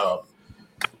this guy up.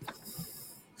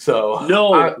 So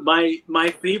no, my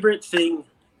favorite thing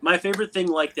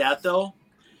like that though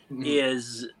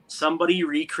is somebody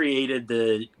recreated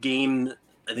the game.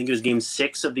 I think it was Game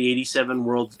 6 of the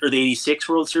the 86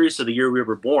 World Series, so the year we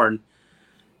were born,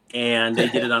 and they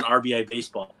did it on RBI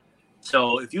Baseball.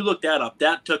 So if you look that up,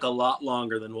 that took a lot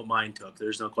longer than what mine took.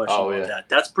 There's no question about that.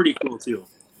 That's pretty cool too.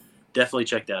 Definitely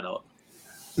check that out.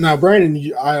 Now,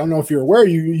 Brandon, I don't know if you're aware,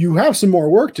 you have some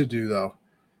more work to do though,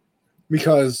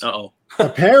 because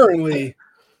apparently,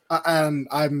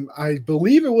 I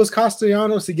believe it was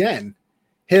Castellanos again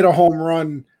hit a home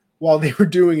run while they were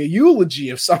doing a eulogy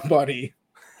of somebody.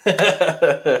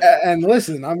 And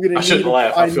listen, I shouldn't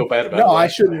laugh. I feel bad about it. No, I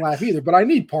shouldn't laugh either, but I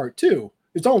need part 2.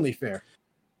 It's only fair.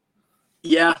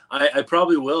 Yeah, I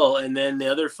probably will. And then the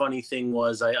other funny thing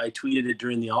was I tweeted it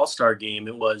during the All-Star game.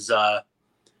 It was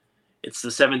it's the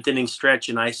 7th inning stretch,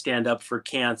 and I stand up for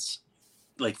cancer,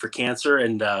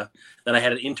 and then I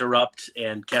had an interrupt,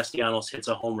 and Castellanos hits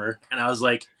a homer, and I was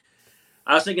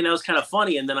thinking that was kind of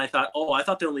funny, and then I thought, I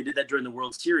thought they only did that during the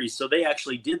World Series, so they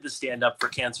actually did the stand up for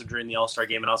cancer during the All-Star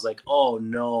game, and I was like, oh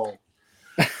no,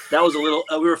 that was a little.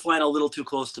 We were flying a little too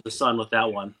close to the sun with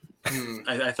that one.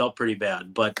 I felt pretty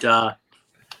bad, but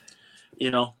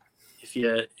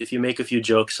if you make a few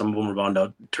jokes, some of them are bound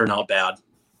to turn out bad.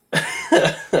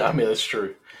 I mean, that's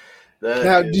true.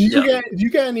 Now, do you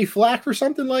get any flack for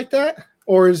something like that,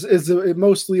 or is it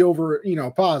mostly over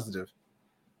positive?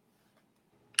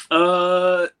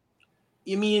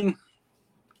 You mean,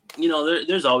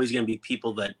 there's always going to be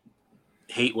people that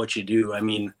hate what you do. I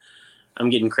mean, I'm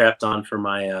getting crapped on for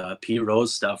my Pete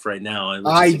Rose stuff right now.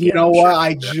 I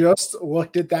just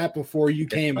looked at that before you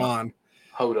came on.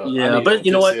 Hold up. Yeah, but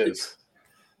you know what?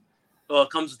 Well, it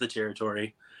comes with the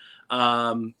territory.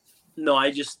 No,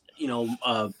 I just,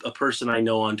 a person I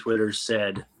know on Twitter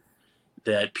said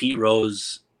that Pete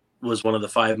Rose was one of the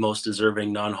 5 most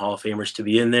deserving non-Hall of Famers to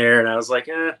be in there. And I was like,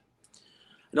 I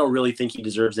don't really think he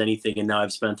deserves anything. And now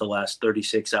I've spent the last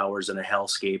 36 hours in a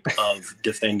hellscape of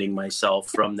defending myself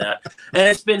from that. And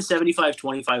it's been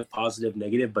 75-25 positive,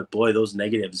 negative, but boy, those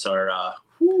negatives are,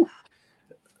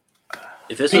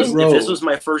 If this was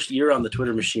my first year on the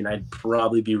Twitter machine, I'd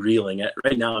probably be reeling.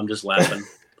 Right now, I'm just laughing,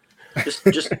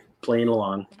 just playing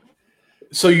along.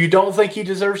 So you don't think he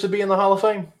deserves to be in the Hall of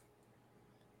Fame?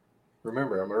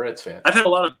 Remember, I'm a Reds fan. I've had a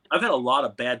lot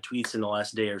of bad tweets in the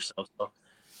last day or so.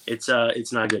 So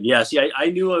it's not good. Yeah, see, I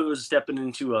knew I was stepping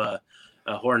into a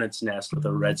hornet's nest with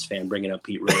a Reds fan bringing up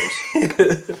Pete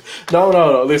Rose.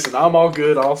 No. Listen, I'm all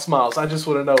good, all smiles. I just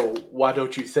want to know, why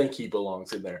don't you think he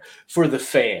belongs in there? For the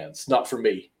fans, not for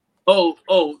me. So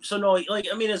no,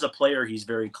 as a player, he's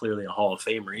very clearly a Hall of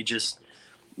Famer. He just,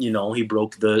 he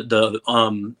broke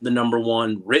the number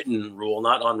 1 written rule,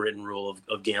 not unwritten rule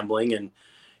of gambling, and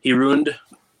he ruined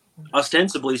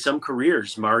ostensibly some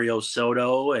careers. Mario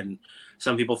Soto, and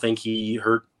some people think he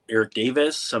hurt Eric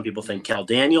Davis. Some people think Cal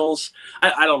Daniels.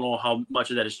 I don't know how much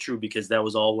of that is true, because that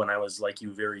was all when I was like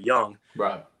you, very young.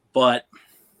 Right. But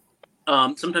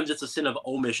sometimes it's a sin of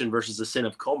omission versus a sin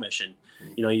of commission.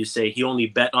 You say he only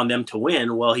bet on them to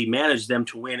win. Well, he managed them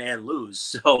to win and lose.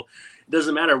 So it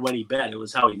doesn't matter when he bet. It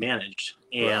was how he managed.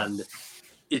 And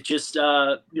it just,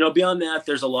 beyond that,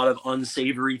 there's a lot of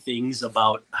unsavory things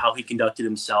about how he conducted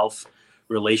himself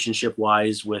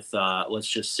relationship-wise with, let's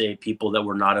just say, people that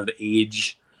were not of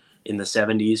age in the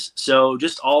 70s. So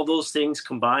just all those things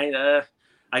combined,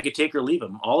 I could take or leave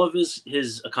him. All of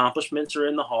his accomplishments are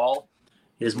in the Hall.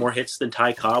 He has more hits than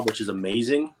Ty Cobb, which is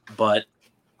amazing, but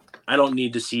I don't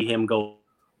need to see him go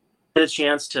get a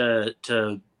chance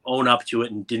to own up to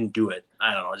it and didn't do it.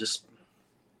 I don't know. It just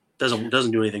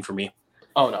doesn't do anything for me.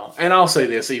 Oh, no. And I'll say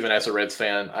this, even as a Reds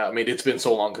fan, I mean, it's been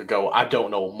so long ago, I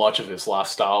don't know much of his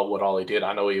lifestyle, what all he did.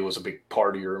 I know he was a big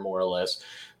partier, more or less.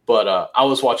 But I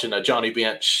was watching Johnny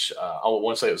Bench. I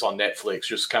want to say it was on Netflix,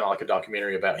 just kind of like a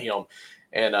documentary about him.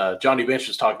 And Johnny Bench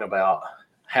was talking about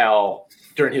how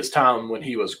during his time when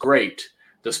he was great,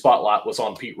 the spotlight was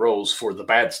on Pete Rose for the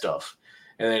bad stuff.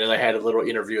 And then they had a little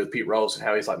interview with Pete Rose and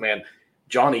how he's like, man,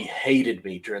 Johnny hated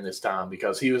me during this time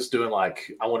because he was doing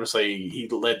I want to say he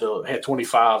had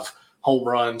 25 home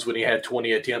runs when he had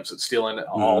 20 attempts at stealing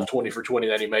all 20 for 20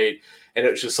 that he made. And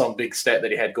it was just some big stat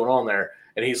that he had going on there.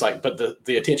 And he's like, but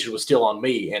the attention was still on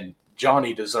me. And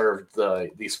Johnny deserved the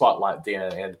spotlight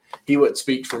then. And he wouldn't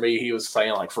speak for me. He was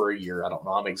saying like for a year. I don't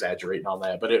know. I'm exaggerating on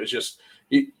that. But it was just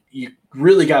you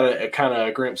really got a kind of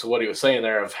a glimpse of what he was saying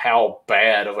there of how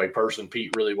bad of a person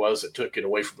Pete really was that took it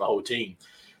away from the whole team.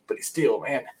 But he's still,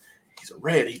 man, he's a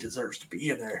Red. He deserves to be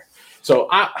in there. So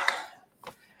I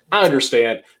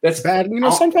understand. That's bad.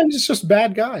 Sometimes it's just a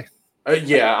bad guy.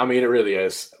 Yeah, I mean, it really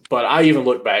is. But I even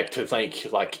look back to think,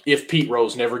 like, if Pete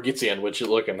Rose never gets in, which is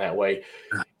looking that way,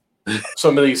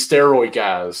 some of these steroid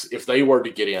guys, if they were to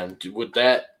get in, would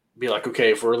that be like,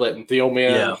 okay, if we're letting Theo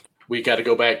in, we got to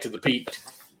go back to the Pete?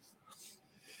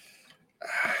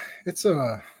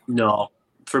 No.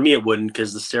 For me, it wouldn't,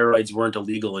 because the steroids weren't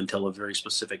illegal until a very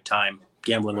specific time.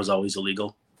 Gambling was always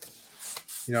illegal.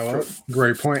 You know what?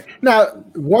 Great point. Now,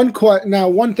 one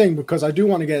thing, because I do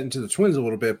want to get into the Twins a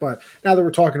little bit, but now that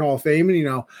we're talking Hall of Fame,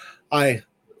 and I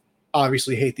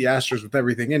obviously hate the Astros with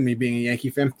everything in me, being a Yankee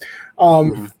fan.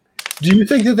 Do you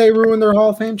think that they ruined their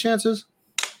Hall of Fame chances?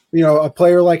 A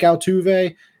player like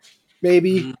Altuve,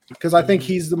 maybe, because I think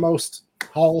he's the most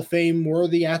Hall of Fame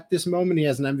worthy at this moment. He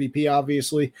has an MVP,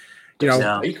 obviously.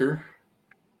 Baker.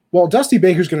 Well, Dusty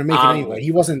Baker's going to make it anyway.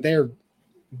 He wasn't there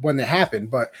when it happened,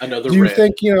 but do you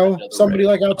think somebody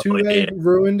like Altuve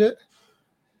ruined it?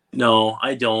 No,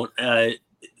 I don't.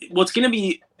 What's going to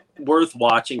be worth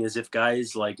watching is if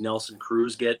guys like Nelson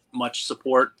Cruz get much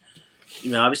support.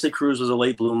 Obviously Cruz was a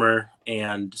late bloomer,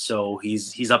 and so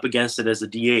he's up against it as a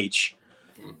DH.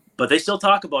 But they still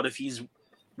talk about if he's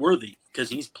worthy, because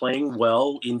he's playing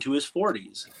well into his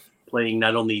 40s, playing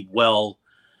not only well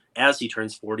as he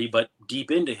turns 40, but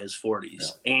deep into his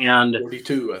 40s. Yeah. And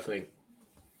 42, I think.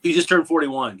 He just turned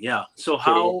 41, yeah. So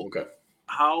how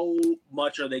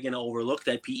much are they going to overlook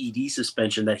that PED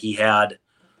suspension that he had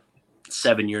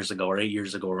 7 years ago or 8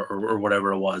 years ago or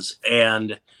whatever it was?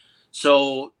 And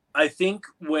so I think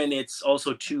when it's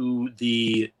also to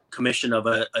the commission of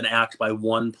an act by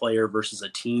one player versus a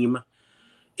team,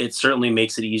 it certainly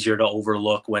makes it easier to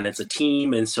overlook when it's a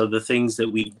team. And so the things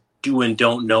that we do and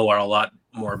don't know are a lot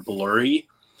more blurry,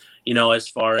 as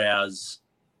far as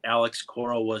Alex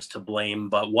Cora was to blame,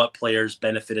 but what players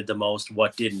benefited the most,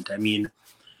 what didn't. I mean,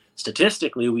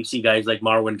 statistically, we see guys like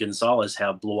Marwin Gonzalez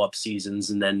have blow-up seasons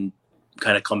and then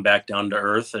kind of come back down to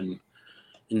earth, and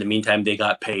in the meantime, they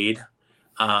got paid.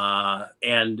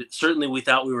 And certainly we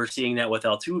thought we were seeing that with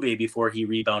Altuve before he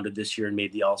rebounded this year and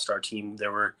made the All-Star team.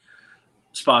 There were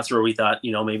spots where we thought,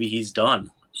 maybe he's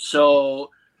done.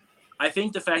 So I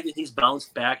think the fact that he's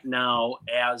bounced back now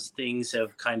as things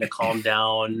have kind of calmed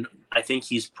down, I think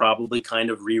he's probably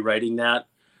kind of rewriting that.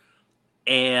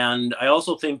 And I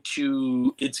also think,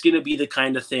 too, it's going to be the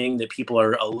kind of thing that people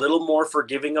are a little more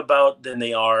forgiving about than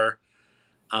they are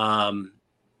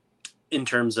in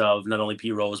terms of not only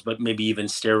P. Rose, but maybe even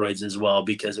steroids as well,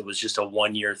 because it was just a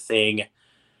one-year thing.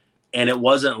 And it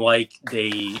wasn't like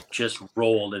they just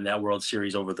rolled in that World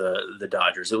Series over the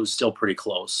Dodgers. It was still pretty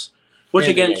close. Which,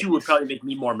 again, too, would probably make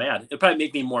me more mad. It'd probably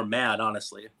make me more mad,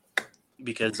 honestly,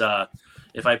 because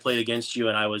if I played against you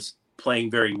and I was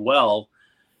playing very well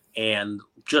and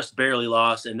just barely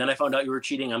lost, and then I found out you were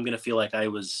cheating, I'm going to feel like I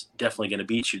was definitely going to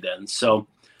beat you then. So,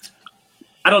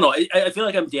 I don't know. I feel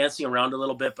like I'm dancing around a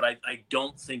little bit, but I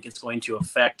don't think it's going to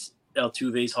affect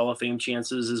Altuve's Hall of Fame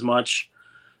chances as much.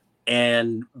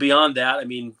 And beyond that, I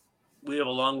mean, we have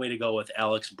a long way to go with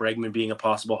Alex Bregman being a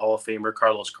possible Hall of Famer,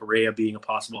 Carlos Correa being a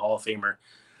possible Hall of Famer.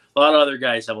 A lot of other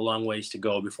guys have a long ways to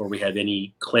go before we have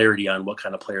any clarity on what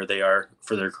kind of player they are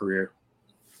for their career.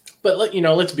 But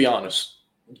let's be honest.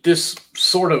 This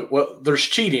there's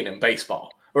cheating in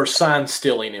baseball or sign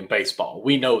stealing in baseball.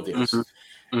 We know this.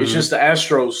 It's just the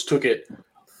Astros took it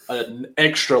an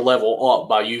extra level up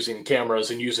by using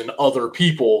cameras and using other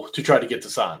people to try to get the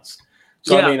signs.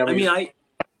 So yeah,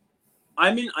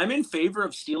 I'm in favor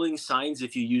of stealing signs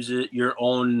if you use it your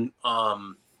own.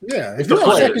 If you're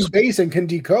on second base and can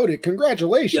decode it,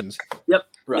 congratulations. Yep.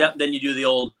 Right. Yep. Then you do the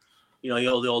old, the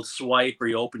old swipe, or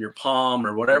you open your palm,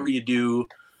 or whatever you do.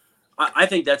 I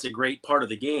think that's a great part of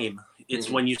the game. It's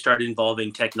when you start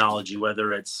involving technology,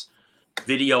 whether it's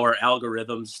video or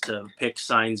algorithms to pick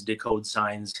signs, decode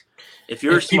signs. If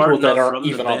you're smart enough from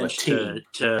the bench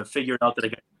to figure out that a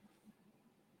guy.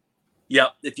 Yeah,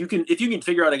 if you can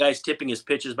figure out a guy's tipping his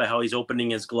pitches by how he's opening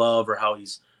his glove or how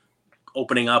he's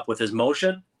opening up with his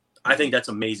motion, I think that's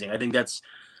amazing. I think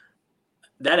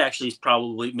that actually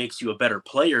probably makes you a better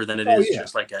player than it is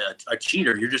just like a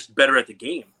cheater. You're just better at the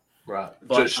game. Right.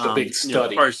 But, just a big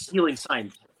study. As far as stealing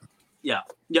signs,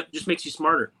 just makes you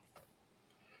smarter.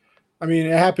 I mean,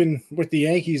 it happened with the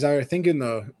Yankees. I think in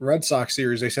the Red Sox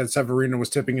series, they said Severino was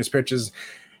tipping his pitches,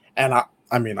 and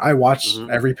I mean, I watched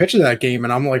every pitch of that game,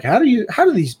 and I'm like, how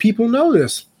do these people know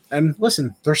this? And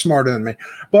listen, they're smarter than me.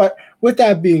 But with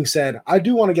that being said, I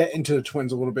do want to get into the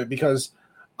Twins a little bit because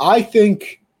I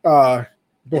think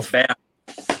it's bad.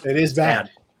 It is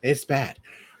bad. It's bad.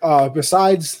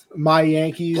 Besides my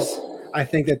Yankees, I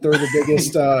think that they're the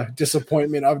biggest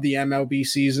disappointment of the MLB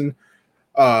season.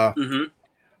 I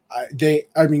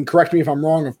mean, correct me if I'm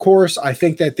wrong, of course. I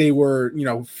think that they were,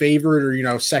 favored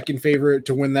or, second favorite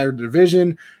to win their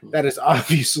division. That is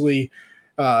obviously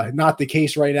not the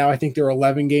case right now. I think they're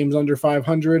 11 games under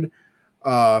 500.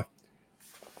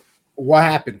 What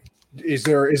happened? Is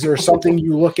there something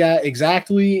you look at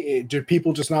exactly? Do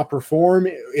people just not perform?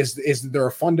 Is there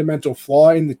a fundamental flaw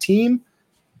in the team?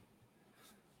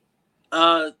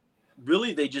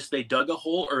 Really, they dug a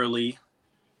hole early,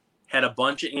 had a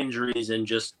bunch of injuries, and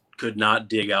just could not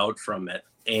dig out from it.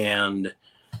 And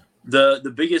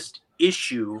the biggest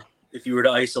issue, if you were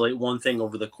to isolate one thing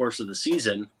over the course of the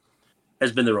season,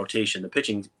 has been the rotation. The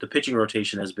pitching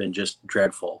rotation has been just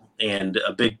dreadful. And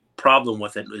a big problem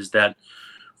with it is that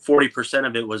 40%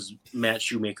 of it was Matt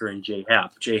Shoemaker and Jay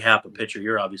Happ. Jay Happ, a pitcher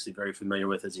you're obviously very familiar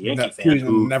with as a Yankee fan.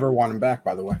 Who never want him back,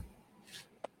 by the way.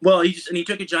 Well, he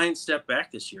took a giant step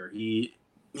back this year. He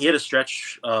had a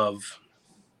stretch of,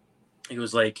 it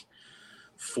was like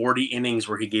 40 innings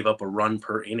where he gave up a run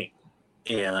per inning.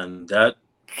 And that,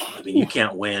 I mean, you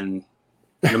can't win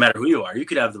no matter who you are. You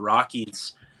could have the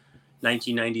Rockies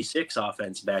 1996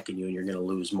 offense backing you and you're going to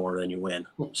lose more than you win.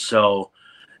 So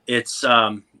it's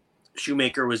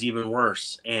Shoemaker was even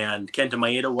worse, and Kenta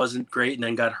Maeda wasn't great and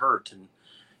then got hurt. And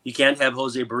you can't have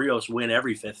Jose Barrios win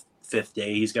every fifth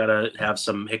day. He's got to have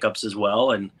some hiccups as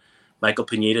well. And Michael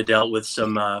Pineda dealt with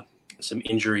some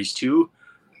injuries too.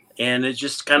 And it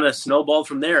just kind of snowballed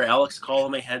from there. Alex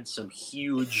Colomé had some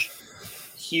huge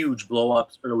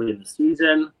blow-ups early in the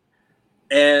season.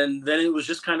 And then it was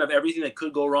just kind of everything that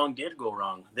could go wrong did go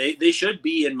wrong. They should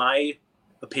be, in my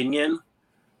opinion,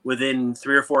 within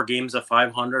 3 or 4 games of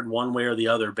 500, one way or the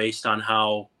other, based on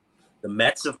how the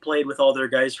Mets have played with all their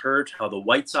guys hurt, how the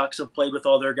White Sox have played with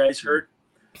all their guys hurt.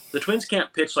 The Twins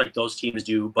can't pitch like those teams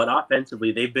do, but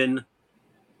offensively, they've been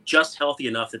just healthy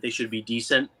enough that they should be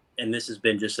decent. And this has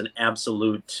been just an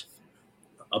absolute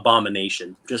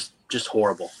abomination, just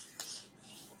horrible.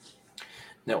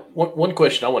 Now, one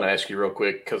question I want to ask you real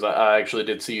quick, because I actually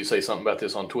did see you say something about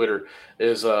this on Twitter,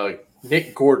 is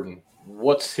Nick Gordon.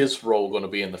 What's his role going to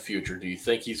be in the future? Do you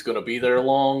think he's going to be there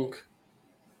long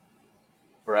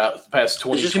or out past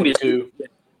 2022?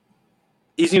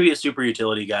 He's going to be a super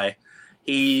utility guy.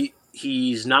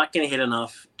 He's not going to hit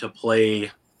enough to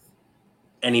play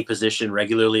any position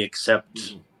regularly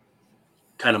except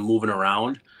kind of moving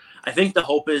around. I think the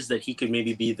hope is that he could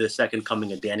maybe be the second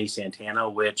coming of Danny Santana,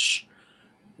 which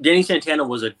Danny Santana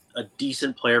was a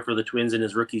decent player for the Twins in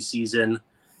his rookie season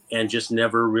and just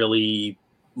never really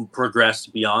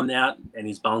progressed beyond that. And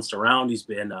he's bounced around. He's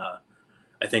been, I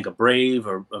think, a Brave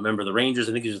or a member of the Rangers.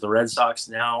 I think he's with the Red Sox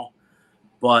now.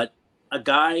 But a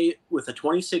guy with a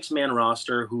 26-man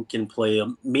roster who can play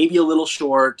maybe a little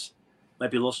short,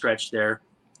 might be a little stretched there,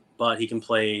 but he can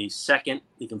play second.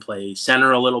 He can play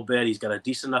center a little bit. He's got a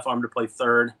decent enough arm to play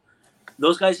third.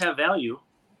 Those guys have value.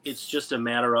 It's just a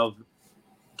matter of,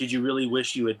 did you really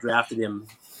wish you had drafted him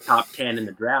top 10 in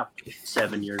the draft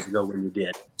 7 years ago when you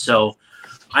did? So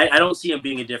I don't see him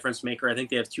being a difference maker. I think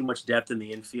they have too much depth in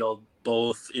the infield,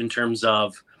 both in terms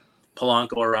of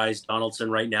Polanco, Arise,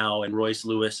 Donaldson right now, and Royce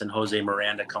Lewis and Jose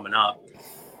Miranda coming up.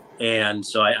 And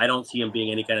so I don't see him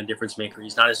being any kind of difference maker.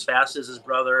 He's not as fast as his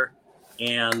brother,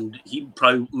 and he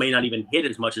probably may not even hit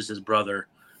as much as his brother,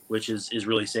 which is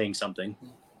really saying something.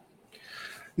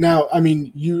 Now, I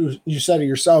mean, you said it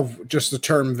yourself, just the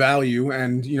term value,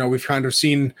 and, we've kind of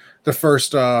seen the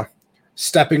first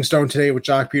stepping stone today with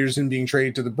Jock Peterson being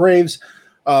traded to the Braves.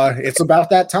 It's about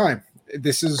that time.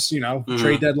 This is,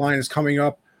 trade deadline is coming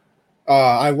up.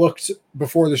 I looked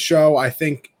before the show. I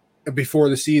think before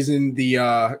the season,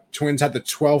 the Twins had the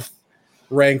 12th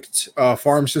ranked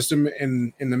farm system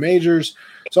in the majors.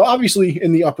 So obviously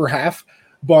in the upper half,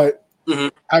 but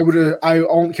I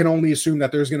can only assume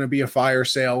that there's going to be a fire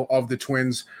sale of the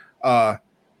Twins.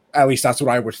 At least that's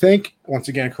what I would think. Once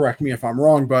again, correct me if I'm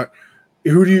wrong, but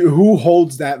who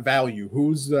holds that value?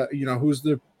 Who's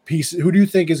the piece? Who do you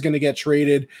think is going to get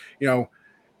traded?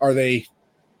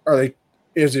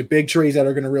 Is it big trades that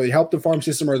are going to really help the farm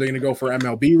system? Or are they going to go for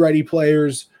MLB ready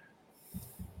players?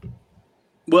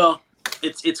 Well,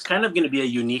 it's kind of going to be a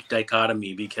unique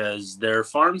dichotomy because their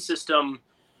farm system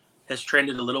has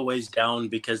trended a little ways down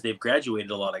because they've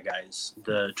graduated a lot of guys,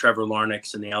 the Trevor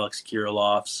Larnacks and the Alex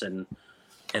Kirilloffs and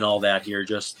all that here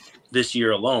just this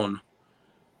year alone.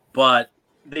 But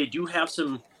they do have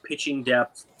some pitching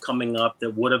depth coming up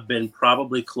that would have been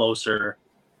probably closer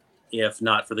if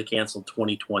not for the canceled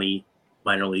 2020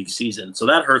 minor league season. So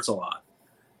that hurts a lot.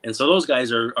 And so those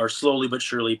guys are slowly but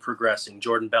surely progressing.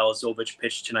 Jordan Balazovic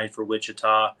pitched tonight for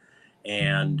Wichita,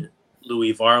 and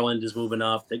Louis Varland is moving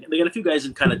up. They got a few guys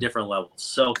in kind of different levels.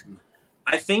 So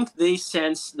I think they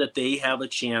sense that they have a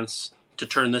chance to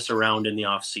turn this around in the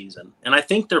offseason. And I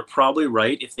think they're probably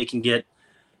right if they can get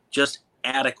just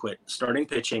adequate starting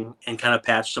pitching and kind of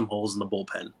patch some holes in the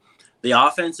bullpen. The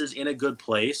offense is in a good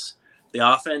place. The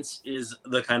offense is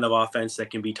the kind of offense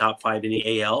that can be top 5 in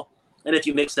the AL. And if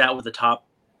you mix that with the top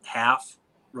half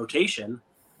rotation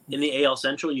in the AL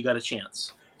Central, you got a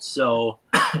chance. So,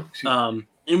 and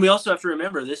we also have to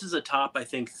remember, this is a top, I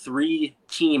think, 3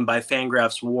 team by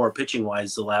Fangraphs WAR pitching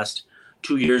wise the last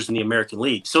 2 years in the American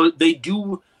League. So they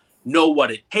do know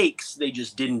what it takes. They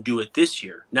just didn't do it this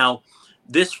year. Now,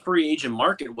 this free agent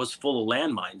market was full of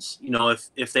landmines. You know,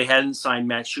 if they hadn't signed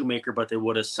Matt Shoemaker, but they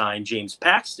would have signed James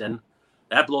Paxton,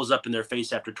 that blows up in their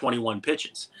face after 21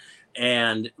 pitches.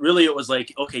 And really it was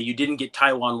like, okay, you didn't get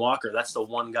Taijuan Walker. That's the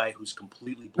one guy who's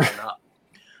completely blown up.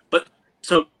 But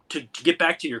so to get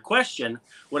back to your question,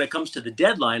 when it comes to the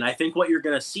deadline, I think what you're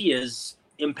going to see is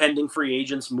impending free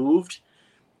agents moved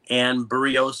and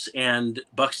Barrios and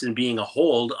Buxton being a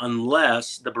hold,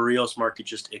 unless the Barrios market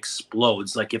just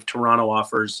explodes. Like if Toronto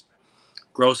offers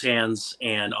Grosshands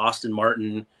and Austin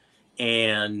Martin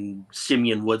and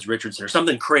Simeon Woods Richardson or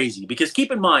something crazy. Because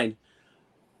keep in mind,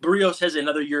 Barrios has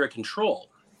another year of control.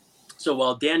 So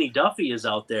while Danny Duffy is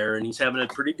out there and he's having a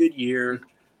pretty good year,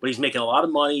 but he's making a lot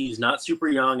of money, he's not super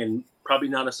young and probably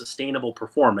not a sustainable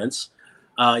performance.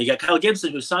 You got Kyle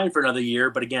Gibson, who signed for another year,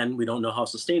 but again, we don't know how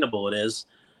sustainable it is.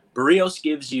 Barrios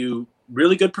gives you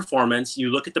really good performance. You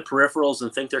look at the peripherals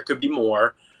and think there could be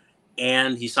more.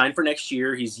 And he signed for next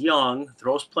year. He's young,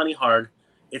 throws plenty hard.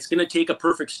 It's going to take a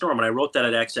perfect storm. And I wrote that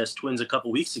at Access Twins a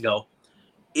couple weeks ago.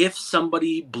 If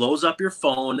somebody blows up your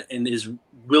phone and is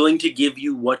willing to give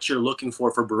you what you're looking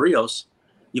for Barrios,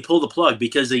 you pull the plug,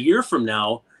 because a year from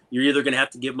now, you're either going to have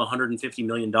to give him $150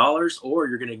 million or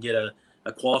you're going to get a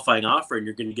qualifying offer and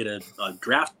you're going to get a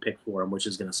draft pick for him, which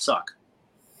is going to suck.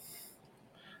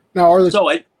 Now, so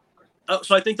I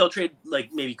think they'll trade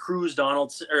like maybe Cruz,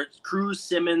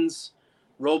 Simmons,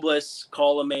 Robles,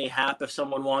 Colomé, Happ if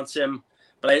someone wants him.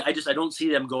 But I don't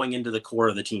see them going into the core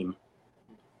of the team.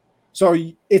 So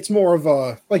it's more of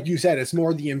a, like you said, it's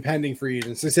more the impending free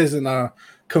agents. This isn't a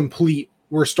complete,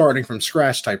 we're starting from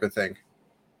scratch type of thing.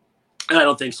 I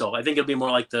don't think so. I think it'll be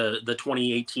more like the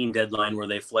 2018 deadline where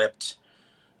they flipped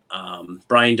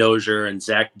Brian Dozier and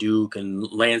Zach Duke and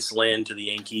Lance Lynn to the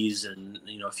Yankees and,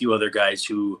 a few other guys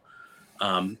who,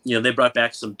 they brought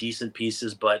back some decent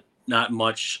pieces, but not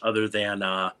much other than,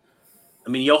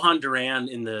 Johan Duran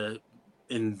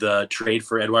in the trade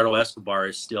for Eduardo Escobar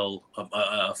is still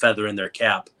a feather in their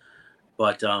cap.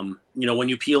 But, when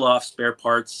you peel off spare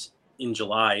parts in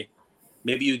July,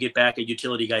 maybe you get back a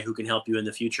utility guy who can help you in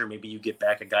the future. Maybe you get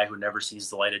back a guy who never sees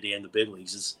the light of day in the big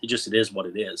leagues. It is what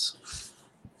it is.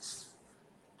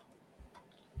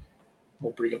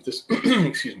 We'll bring up this.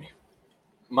 Excuse me.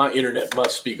 My internet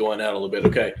must be going out a little bit.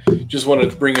 Okay. Just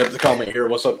wanted to bring up the comment here.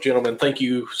 What's up, gentlemen? Thank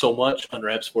you so much on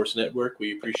Rap Sports Network.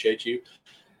 We appreciate you.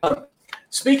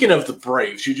 Speaking of the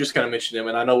Braves, you just kind of mentioned them,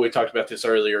 and I know we talked about this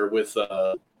earlier with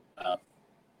it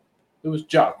was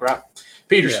Jock, right?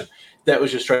 Peterson. Yeah. That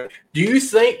was just right. Do you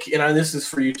think, and this is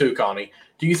for you too, Connie,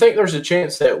 do you think there's a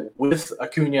chance that with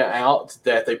Acuna out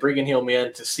that they bring him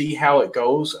in to see how it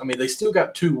goes? I mean, they still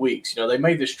got 2 weeks. They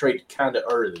made this trade kind of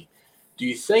early. Do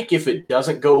you think if it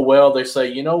doesn't go well, they say,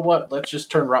 you know what, let's just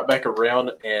turn right back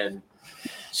around and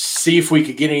see if we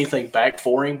could get anything back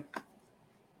for him?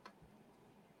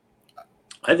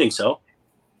 I think so.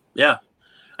 Yeah.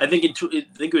 I think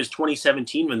it was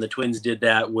 2017 when the Twins did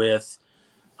that with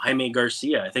Jaime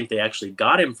Garcia. I think they actually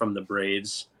got him from the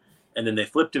Braves, and then they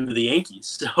flipped him to the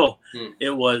Yankees. So it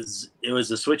was a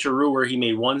switcheroo where he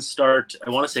made one start,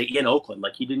 I want to say in Oakland.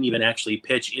 Like he didn't even actually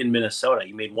pitch in Minnesota.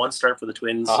 He made one start for the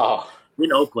Twins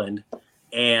in Oakland,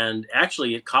 and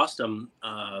actually it cost him.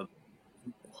 I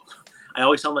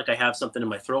always sound like I have something in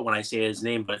my throat when I say his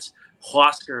name, but it's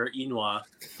Huascar Inua,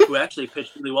 who actually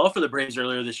pitched really well for the Braves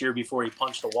earlier this year before he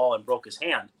punched the wall and broke his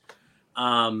hand.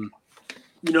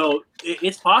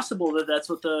 It's possible that that's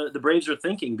what the Braves are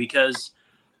thinking, because,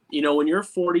 when you're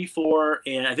 44,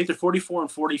 and I think they're 44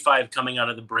 and 45 coming out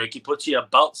of the break, it puts you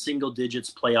about single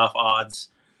digits playoff odds.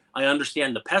 I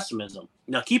understand the pessimism.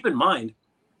 Now, keep in mind,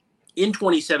 in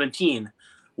 2017,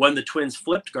 when the Twins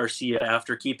flipped Garcia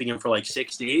after keeping him for like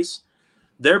 6 days,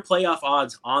 their playoff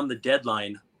odds on the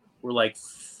deadline were like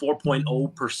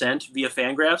 4.0% via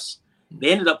Fangraphs.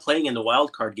 They ended up playing in the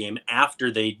wild card game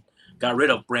after they got rid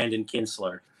of Brandon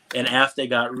Kinsler and after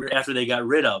they got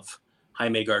rid of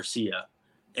Jaime Garcia.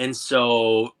 And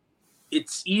so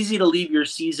it's easy to leave your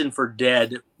season for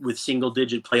dead with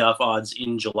single-digit playoff odds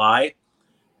in July,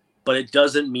 but it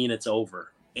doesn't mean it's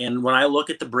over. And when I look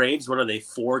at the Braves, what are they,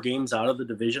 4 games out of the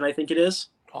division, I think it is?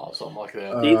 Oh, something like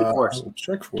that. Stay the course.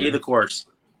 Stay the course.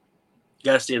 You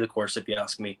got to stay the course if you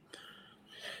ask me.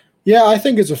 Yeah, I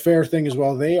think it's a fair thing as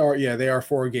well. They are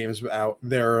 4 games out.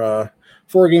 They're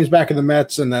 4 games back of the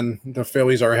Mets, and then the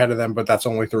Phillies are ahead of them, but that's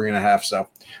only 3.5, so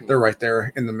they're right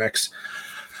there in the mix.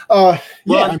 I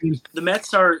mean, the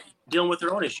Mets are dealing with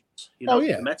their own issues.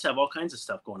 The Mets have all kinds of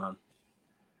stuff going on.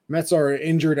 Mets are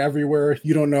injured everywhere.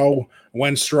 You don't know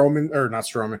when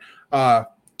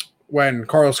when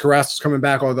Carlos Carrasco's coming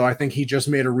back, although I think he just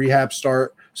made a rehab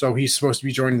start, so he's supposed to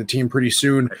be joining the team pretty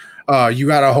soon. You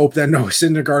got to hope that Noah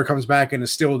Syndergaard comes back and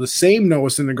is still the same Noah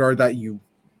Syndergaard that you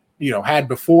had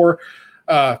before.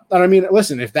 And I mean,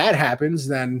 listen, if that happens,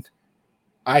 then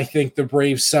I think the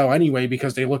Braves sell anyway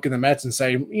because they look at the Mets and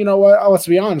say, you know what, let's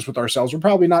be honest with ourselves. We're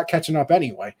probably not catching up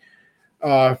anyway.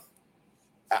 I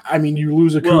mean, you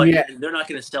lose a Cunha. They're not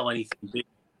going to sell anything big.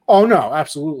 Oh, no,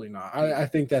 absolutely not. I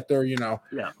think that they're,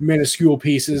 minuscule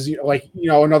pieces,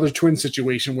 another Twin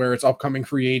situation where it's upcoming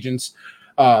free agents,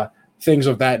 things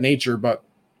of that nature. But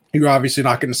you're obviously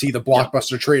not going to see the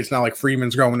blockbuster trade. It's not like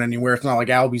Freeman's going anywhere. It's not like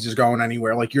Albies is going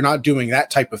anywhere. Like, you're not doing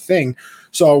that type of thing.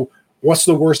 So what's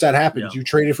the worst that happens? You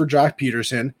traded for Josh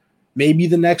Peterson. Maybe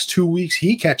the next 2 weeks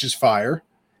he catches fire.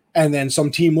 And then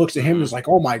some team looks at him and is like,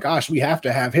 oh, my gosh, we have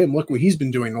to have him. Look what he's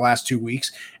been doing the last 2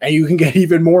 weeks. And you can get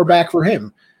even more back for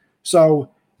him. So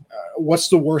what's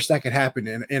the worst that could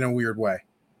happen in a weird way?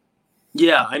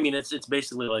 Yeah, I mean, it's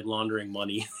basically like laundering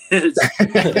money. it's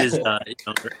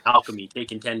alchemy,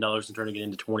 taking $10 and turning it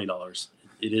into $20.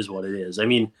 It is what it is. I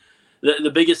mean,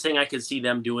 the biggest thing I could see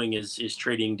them doing is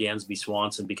trading Dansby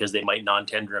Swanson because they might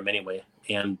non-tender him anyway.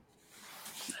 And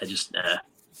I just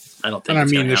I don't think. And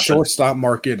I mean, the shortstop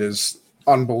market is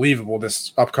unbelievable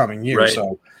this upcoming year. Right.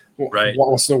 So,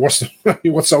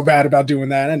 what's so bad about doing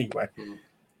that anyway?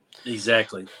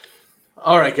 Exactly.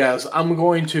 All right, guys. I'm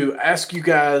going to ask you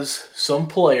guys some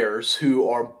players who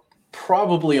are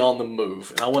probably on the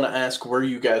move, and I want to ask where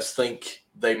you guys think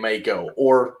they may go,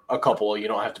 or a couple. You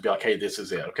don't have to be like, "Hey, this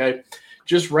is it." Okay.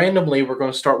 Just randomly, we're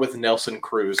going to start with Nelson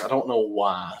Cruz. I don't know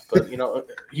why, but,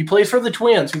 he plays for the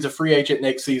Twins. He's a free agent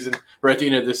next season, or at the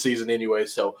end of this season anyway.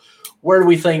 So where do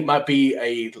we think might be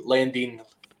a landing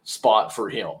spot for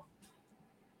him?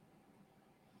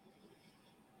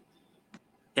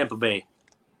 Tampa Bay.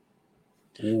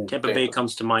 Tampa Bay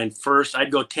comes to mind first.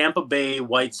 I'd go Tampa Bay,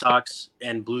 White Sox,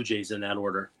 and Blue Jays in that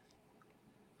order.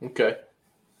 Okay.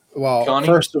 Well, Connie?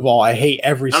 First of all, I hate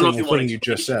every single thing you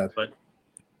just said. But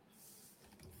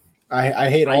I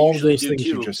hate all of those things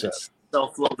you just said.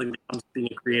 Self-loathing comes being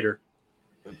a creator.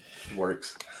 It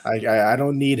works. I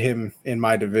don't need him in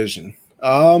my division.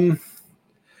 Well,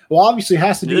 obviously, it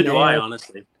has to be. Neither do I,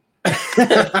 honestly.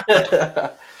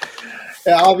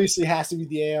 It obviously has to be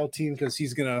the AL team because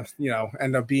he's gonna,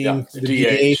 end up being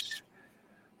the DH.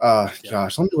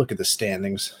 Gosh, let me look at the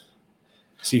standings.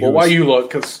 See. Well, while you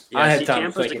look, because I had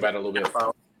time to think about it a little bit.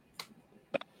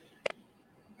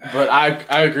 But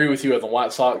I agree with you on the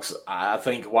White Sox. I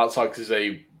think White Sox is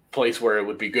a place where it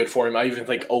would be good for him. I even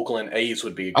think Oakland A's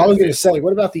would be a good I was going to say,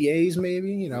 what about the A's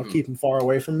maybe? Keep them far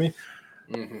away from me.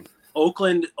 Mm-hmm.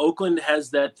 Oakland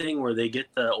has that thing where they get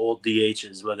the old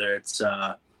DHs, whether it's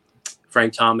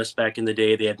Frank Thomas back in the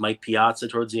day. They had Mike Piazza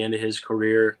towards the end of his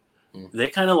career. Mm-hmm. They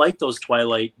kind of like those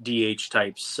twilight DH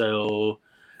types. So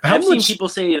I've seen people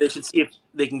say they should see if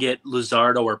they can get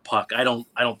Luzardo or Puck. I don't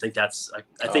think that's.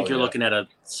 I think you're looking at a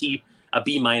B-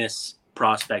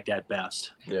 prospect at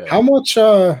best. Yeah. How much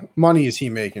money is he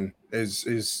making?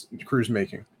 Is Cruz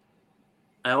making?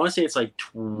 I want to say it's like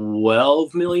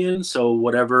 $12 million. So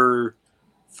whatever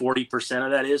 40%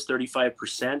 of that is,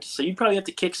 35%. So you probably have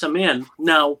to kick some in.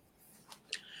 Now,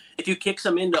 if you kick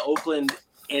some into Oakland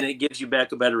and it gives you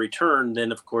back a better return,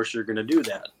 then of course you're going to do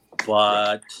that.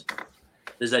 But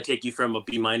does that take you from a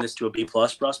B- to a B+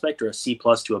 prospect or a C+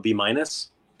 to a B-?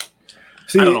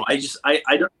 See, I don't know. I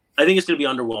think it's going to be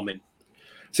underwhelming.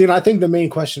 See, and I think the main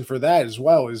question for that as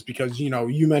well is because,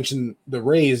 you mentioned the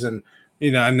Rays and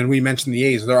then we mentioned the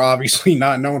A's. They're obviously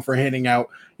not known for handing out,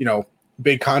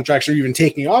 big contracts or even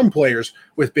taking on players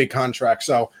with big contracts.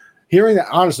 So, hearing that,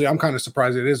 honestly, I'm kind of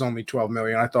surprised it is only 12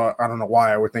 million. I don't know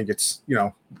why I would think it's,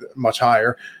 much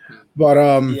higher, but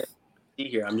Yeah. See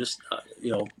here, I'm just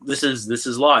this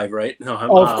is live, right? No, of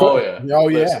course. Oh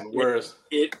yeah. Listen,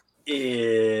 it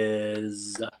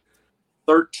is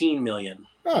 13 million.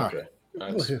 Oh, okay.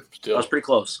 I was pretty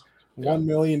close. $1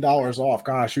 million off.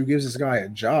 Gosh, who gives this guy a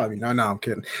job? No, I'm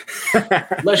kidding.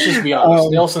 Let's just be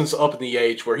honest. Nelson's up in the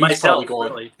age where he's probably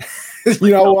going. Really.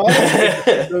 You know what?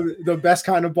 the best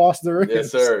kind of boss there is.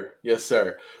 Yes, sir. Yes,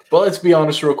 sir. But let's be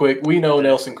honest real quick. We know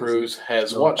Nelson Cruz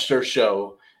has watched our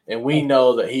show, and we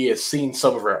know that he has seen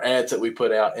some of our ads that we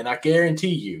put out, and I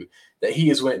guarantee you that he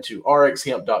has went to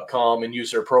rxhemp.com and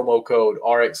used their promo code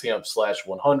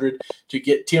rxhemp/100 to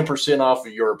get 10% off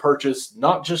of your purchase,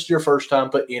 not just your first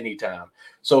time, but any time.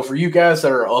 So for you guys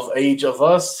that are of age of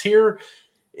us here,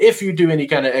 if you do any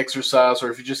kind of exercise,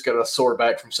 or if you just got a sore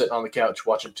back from sitting on the couch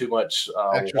watching too much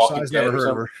Walking Dead or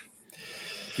something,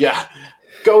 yeah,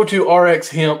 go to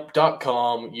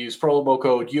rxhemp.com, use promo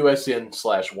code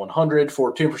USN/100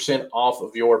 for 10% off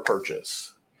of your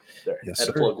purchase. There, yes, had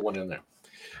to sir. plug one in there.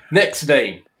 Next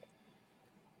name.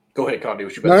 Go ahead, Condi.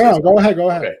 What you about to say? No, go ahead.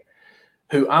 Okay.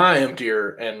 Who I am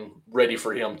dear and ready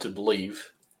for him to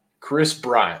believe, Chris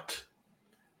Bryant.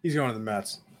 He's going to the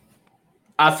Mets.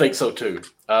 I think so too.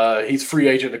 He's free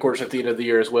agent, of course, at the end of the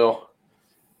year as well.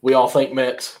 We all think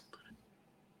Mets.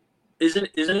 Isn't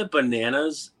it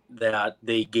bananas that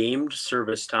they gamed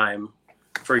service time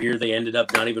for a year they ended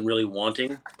up not even really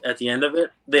wanting at the end of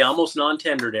it? They almost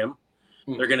non-tendered him.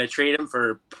 Mm-hmm. They're going to trade him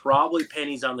for probably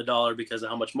pennies on the dollar because of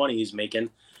how much money he's making.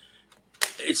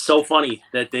 It's so funny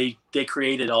that they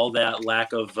created all that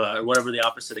lack of whatever the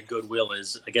opposite of goodwill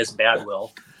is, I guess bad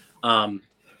will, all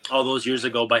those years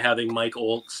ago by having Mike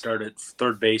Olt start at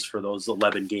third base for those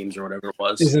 11 games or whatever it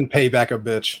was. Isn't payback a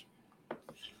bitch?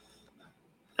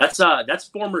 That's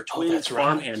former Twins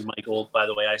farmhand Mike Olt, by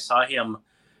the way. I saw him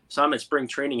at spring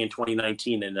training in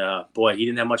 2019, and boy, he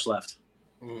didn't have much left.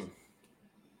 Mm.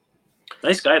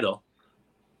 Nice guy, though.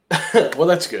 Well,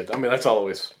 that's good. I mean, that's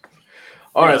always.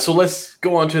 All right, so let's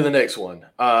go on to the next one.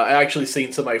 I actually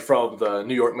seen somebody from the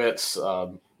New York Mets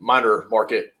minor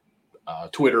market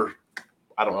Twitter,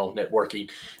 I don't know,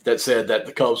 networking, that said that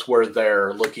the Cubs were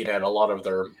there looking at a lot of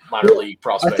their minor league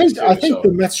prospects. I think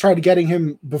the Mets tried getting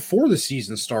him before the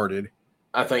season started.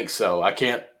 I think so. I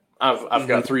can't. I've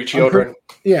got 3 children.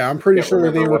 I'm pretty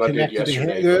sure they were connected.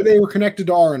 They were connected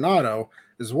to Arenado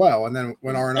as well, and then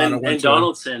when Arenado went and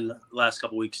Donaldson last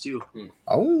couple weeks too.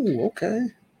 Oh, okay.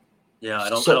 Yeah, I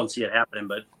don't see it happening,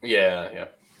 but yeah.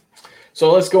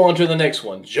 So let's go on to the next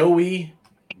one. Joey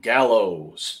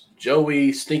Gallows.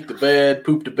 Joey stink the bed,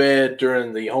 poop the bed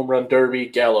during the home run derby.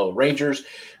 Gallo Rangers.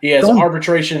 He has an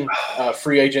arbitration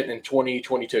free agent in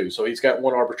 2022, so he's got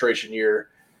one arbitration year.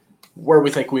 Where we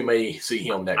think we may see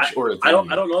him next? I don't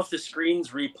know if the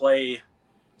screens replay.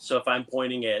 So if I'm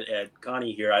pointing at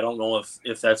Connie here, I don't know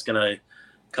if that's gonna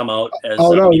come out as.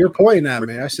 Oh no, you're pointing at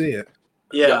me. I see it.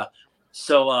 Yeah.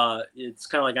 So it's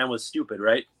kind of like I'm with stupid,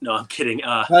 right? No, I'm kidding.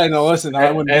 Hey, no, listen, I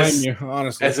wouldn't blame you,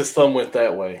 honestly. As his thumb went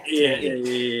that way.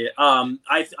 Yeah.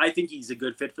 I think he's a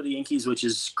good fit for the Yankees, which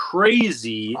is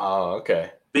crazy. Oh,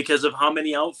 okay. Because of how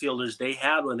many outfielders they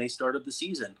had when they started the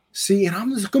season. See, and I'm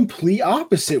the complete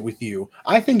opposite with you.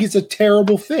 I think it's a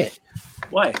terrible fit.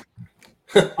 Why?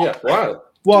 Yeah, why?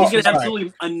 Well, he's going to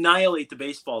absolutely annihilate the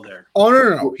baseball there. Oh,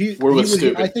 no.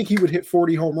 I think he would hit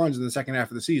 40 home runs in the second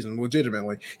half of the season,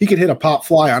 legitimately. He could hit a pop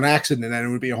fly on accident, and it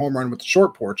would be a home run with the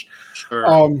short porch. Sure.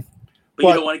 But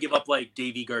you don't want to give up like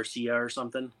Davy Garcia or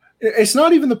something? It's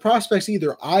not even the prospects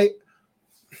either.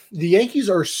 The Yankees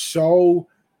are so,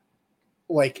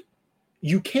 like,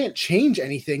 you can't change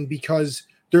anything because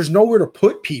there's nowhere to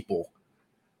put people.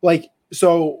 Like,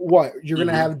 so what? You're going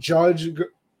to have Judge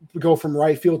go from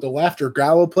right field to left, or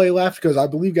Gallo play left? Because I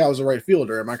believe Gallo's a right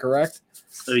fielder. Am I correct?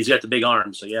 So he's got the big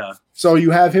arm, so yeah. So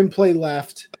you have him play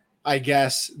left, I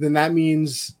guess. Then that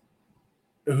means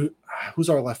who's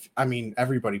our left? I mean,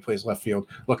 everybody plays left field.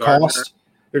 Lacoste,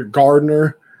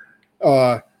 Gardner.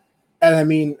 And I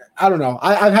mean, I don't know.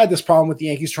 I've had this problem with the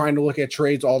Yankees trying to look at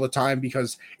trades all the time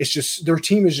because it's just their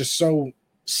team is just so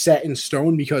set in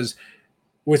stone, because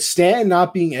with Stanton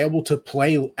not being able to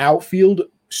play outfield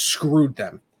screwed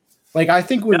them. Like, I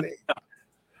think when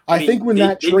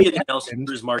that trade happened,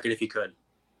 Cruz market if he could.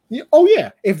 Yeah, oh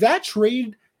yeah, if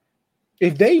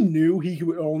they knew he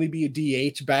would only be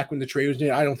a DH back when the trade was made,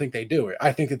 I don't think they do it.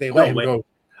 I think that they let him go.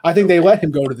 I think they let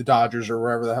him go to the Dodgers or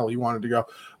wherever the hell he wanted to go.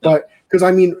 But because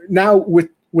I mean, now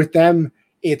with them,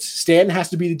 it's Stanton has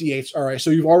to be the DH. All right, so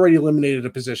you've already eliminated a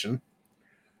position.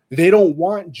 They don't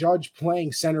want Judge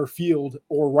playing center field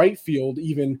or right field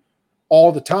even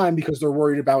all the time because they're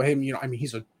worried about him. You know, I mean,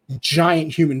 he's a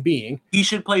giant human being. He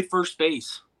should play first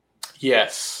base.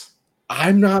 Yes.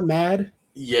 I'm not mad.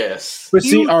 Yes. But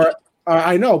see,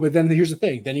 I know, but then here's the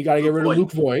thing. Then you got to get rid of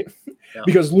Luke Voigt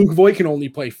because Luke Voigt can only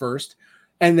play first.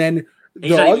 And then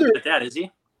he's not even good at that, is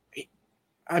he?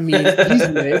 I mean, he's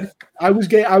mid. I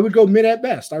would go mid at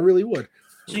best. I really would.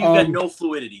 So you've got no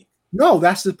fluidity. No,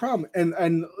 that's the problem.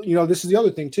 And you know, this is the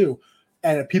other thing too.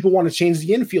 And people want to change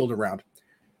the infield around.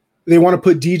 They want to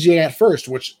put DJ at first,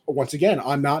 which once again,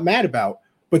 I'm not mad about.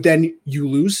 But then you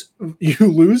lose him,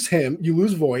 you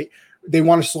lose Voigt. They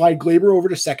want to slide Glaber over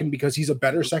to second because he's a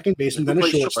better second baseman than a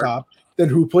shortstop. Then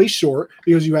who plays short?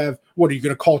 Because you have, what are you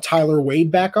going to call Tyler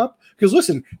Wade back up? Because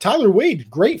listen, Tyler Wade,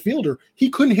 great fielder. He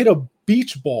couldn't hit a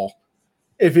beach ball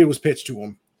if it was pitched to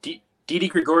him. Didi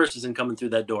Gregorius isn't coming through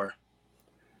that door.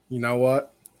 You know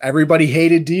what? Everybody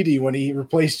hated Didi when he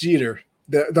replaced Jeter.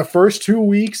 The first 2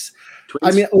 weeks. Twins.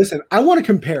 I mean, listen, I want to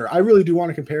compare. I really do want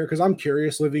to compare because I'm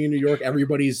curious. Living in New York,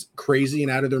 everybody's crazy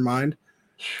and out of their mind.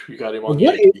 You got him on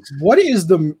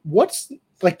what's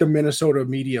like the Minnesota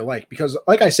media like? Because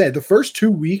like I said, the first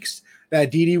 2 weeks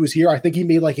that Didi was here, I think he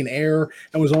made like an error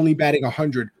and was only batting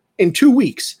 100 in 2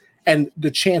 weeks. And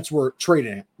the chance were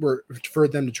for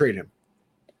them to trade him.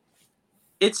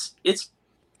 It's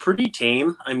pretty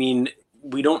tame. I mean,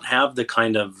 we don't have the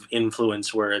kind of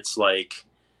influence where it's like,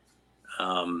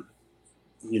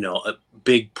 a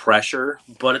big pressure.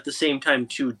 But at the same time,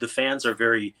 too, the fans are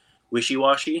very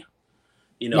wishy-washy.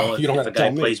 You know, if a guy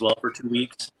plays well for 2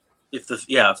 weeks, if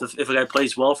a guy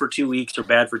plays well for 2 weeks or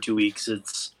bad for 2 weeks,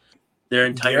 it's their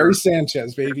entire Gary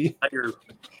Sanchez, baby.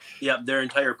 Their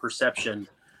entire perception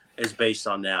is based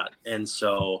on that. And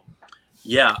so,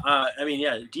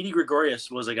 Didi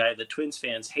Gregorius was a guy that Twins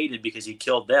fans hated because he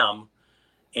killed them.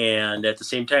 And at the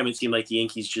same time, it seemed like the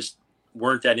Yankees just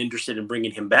weren't that interested in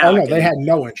bringing him back. Oh, no, they had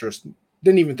no interest.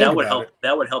 Didn't even think about it.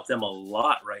 That would help them a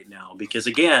lot right now because,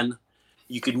 again,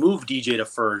 you could move DJ to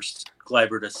first,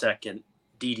 Gleiber to second,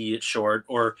 Didi at short,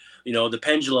 or, the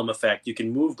pendulum effect. You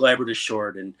can move Gleiber to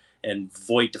short and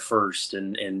Voigt to first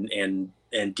and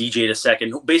DJ to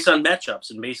second based on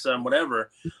matchups and based on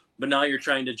whatever. But now you're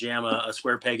trying to jam a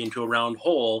square peg into a round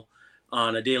hole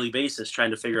on a daily basis,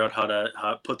 trying to figure out how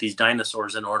to put these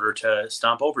dinosaurs in order to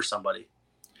stomp over somebody.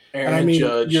 And I mean,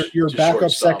 your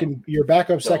backup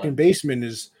second baseman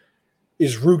is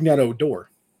Rougned Odor.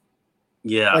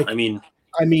 Yeah,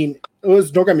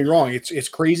 don't get me wrong. It's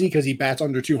crazy because he bats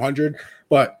under 200,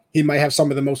 but he might have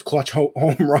some of the most clutch home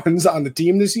runs on the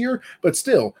team this year. But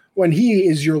still, when he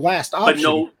is your last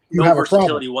option, no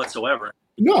versatility whatsoever.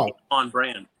 No, on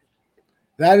brand.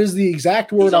 That is the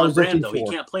exact word I was looking for. He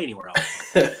can't play anywhere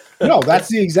else. No, that's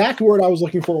the exact word I was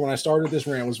looking for when I started this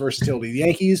rant was versatility. The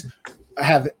Yankees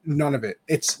have none of it.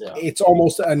 It's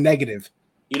almost a negative.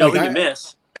 You know who you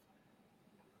miss?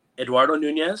 Eduardo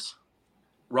Nunez,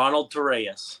 Ronald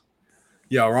Torreyes.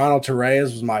 Yo, Ronald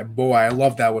Torreyes was my boy. I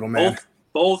love that little man.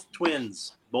 Both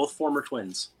twins. Both former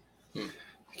twins.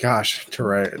 Gosh,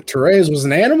 Torreyes was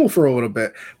an animal for a little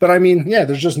bit. But, I mean,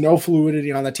 there's just no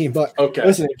fluidity on the team. But,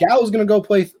 listen, if Gallo's going to go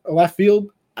play left field,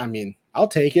 I mean, I'll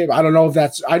take it. I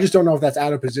just don't know if that's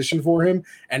out of position for him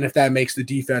and if that makes the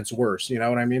defense worse. You know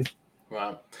what I mean?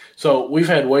 Wow. So we've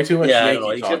had way too much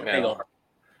Yankee talk now.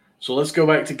 So let's go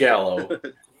back to Gallo.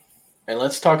 And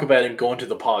let's talk about him going to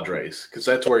the Padres because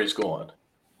that's where he's going.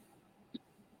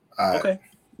 Okay.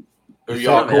 Are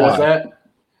y'all cool with that?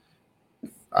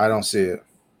 I don't see it.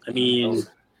 I mean,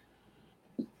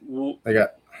 they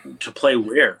got to play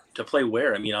where?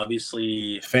 I mean,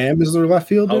 obviously, Pham is their left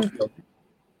fielder.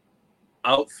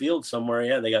 Outfield somewhere,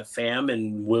 yeah. They got Pham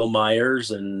and Will Myers,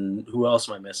 and who else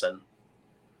am I missing?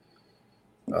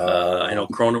 I know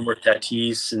Cronenworth,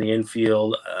 Tatis in the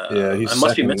infield. He's I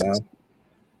must be missing. Now.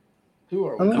 Who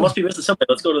are we? I must be missing somebody.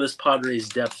 Let's go to this Padres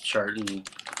depth chart. And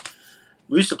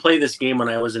we used to play this game when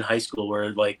I was in high school,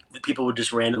 where people would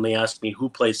just randomly ask me who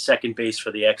plays second base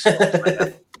for the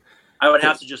Expos. I would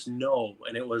have to just know,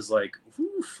 and it was like,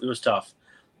 it was tough.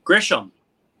 Grisham,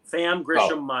 Pham,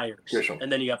 Grisham, Myers,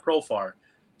 and then you got Profar.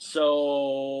 So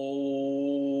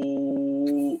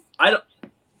I don't.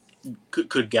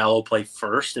 Could Gallo play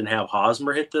first and have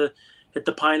Hosmer hit the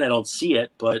pine? I don't see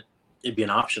it, but it'd be an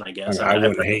option, I guess. I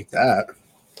wouldn't hate that.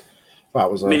 If I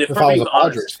was a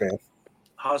Padres fan.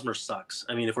 Hosmer sucks.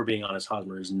 I mean, if we're being honest,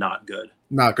 Hosmer is not good.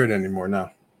 Not good anymore, no.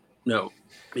 No,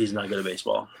 he's not good at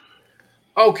baseball.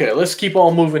 Okay, let's keep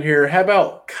on moving here. How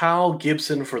about Kyle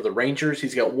Gibson for the Rangers?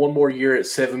 He's got one more year at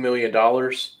 $7 million.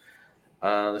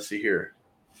 Let's see here.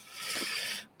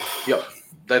 Yep,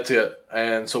 that's it.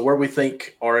 And so where we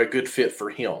think are a good fit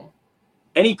for him?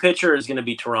 Any pitcher is going to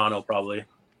be Toronto, probably.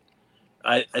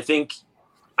 I think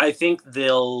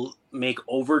they'll make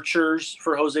overtures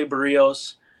for Jose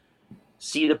Barrios,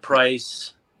 see the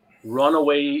price, run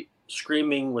away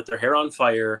screaming with their hair on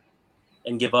fire,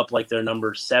 and give up like their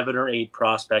number 7 or 8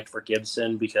 prospect for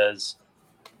Gibson, because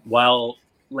while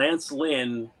Lance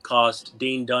Lynn cost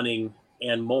Dane Dunning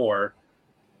and more,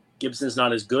 Gibson's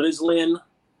not as good as Lynn,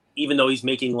 even though he's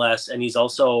making less, and he's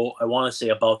also, I want to say,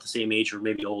 about the same age or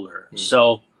maybe older. Mm-hmm.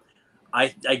 So I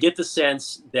get the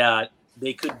sense that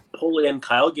they could pull in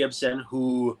Kyle Gibson,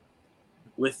 who,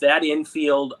 with that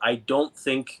infield, I don't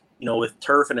think, with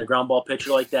turf and a ground ball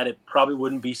pitcher like that, it probably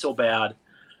wouldn't be so bad.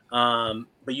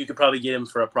 But you could probably get him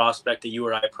for a prospect that you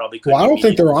or I probably couldn't. Well, I don't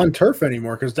think they're on turf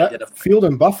anymore, because that field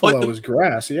in Buffalo is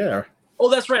grass. Yeah. Oh,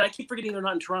 that's right. I keep forgetting they're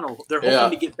not in Toronto. They're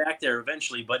hoping to get back there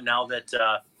eventually, but now that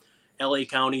LA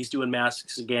County's doing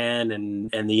masks again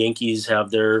and the Yankees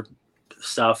have their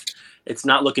stuff, it's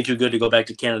not looking too good to go back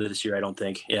to Canada this year, I don't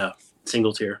think. Yeah,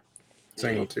 single tier.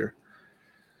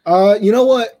 You know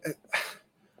what?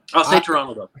 I'll say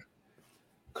Toronto, though.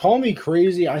 Call me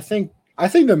crazy. I think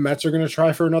the Mets are going to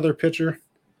try for another pitcher.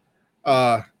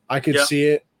 I could see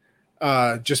it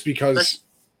just because.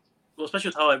 Especially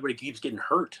with how everybody keeps getting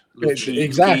hurt.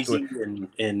 Exactly.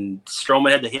 And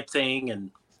Stroman had the hip thing. And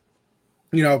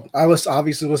I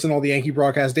obviously listen to all the Yankee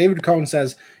broadcasts. David Cohn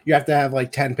says you have to have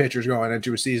like 10 pitchers going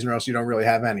into a season, or else you don't really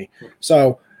have any.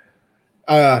 So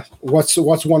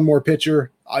what's one more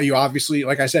pitcher? You obviously,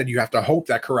 like I said, you have to hope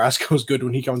that Carrasco is good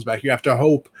when he comes back. You have to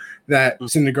hope that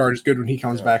Syndergaard is good when he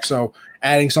comes back. So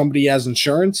adding somebody as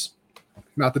insurance,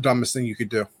 not the dumbest thing you could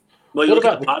do. Well, you look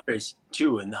at the Padres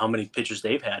too, and how many pitchers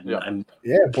they've had.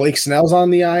 Yeah, Blake Snell's on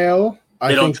the IL.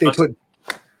 I think they put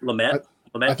Lamet.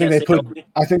 I think they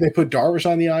put Darvish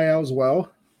on the IL as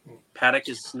well. Paddock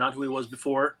is not who he was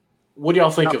before. What do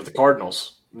y'all think of the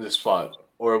Cardinals in this spot?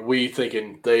 Or are we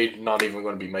thinking they're not even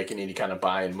going to be making any kind of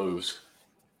buy-in moves?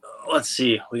 Let's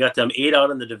see. We got them 8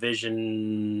 out in the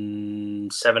division,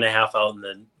 7.5 out in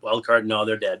the wild card. No,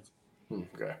 they're dead.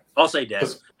 Okay. I'll say dead.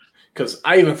 Because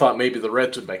I even thought maybe the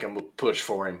Reds would make a push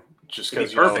for him. Just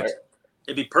because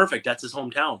it'd be perfect. That's his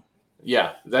hometown.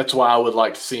 Yeah, that's why I would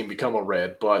like to see him become a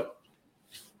Red, but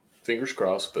fingers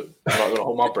crossed. But I'm not going to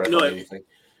hold my breath on anything.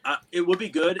 It would be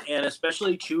good, and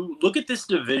especially to look at this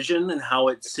division and how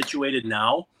it's situated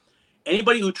now.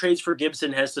 Anybody who trades for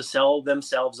Gibson has to sell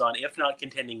themselves on, if not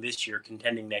contending this year,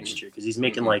 contending next year, because he's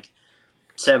making like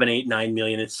 7, 8, 9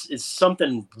 million. It's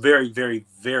something very, very,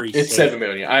 very. It's safe. $7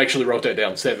 million. I actually wrote that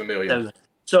down. $7 million.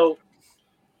 So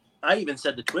I even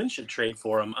said the Twins should trade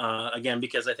for him again,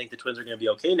 because I think the Twins are going to be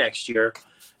okay next year,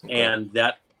 and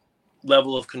that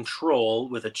level of control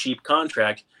with a cheap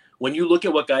contract. When you look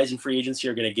at what guys in free agency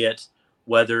are going to get,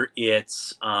 whether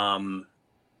it's Kevin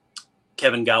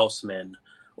Gausman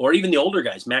or even the older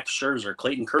guys, Max Scherzer,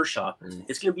 Clayton Kershaw,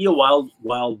 it's going to be a wild,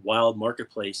 wild, wild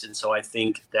marketplace. And so I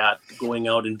think that going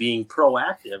out and being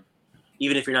proactive,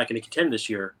 even if you're not going to contend this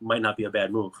year, might not be a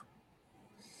bad move.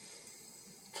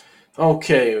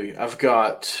 Okay, I've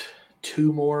got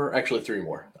 2 more, actually 3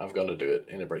 more. I've got to do it,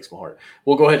 and it breaks my heart.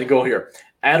 We'll go ahead and go here.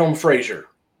 Adam Frazier.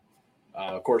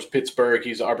 Of course, Pittsburgh,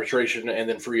 he's arbitration and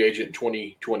then free agent in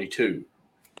 2022.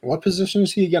 What position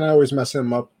is he again? I always mess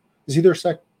him up. Is he their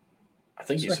second? I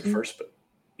think he's the first, but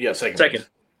yeah, second.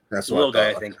 That's the little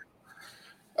guy, I think.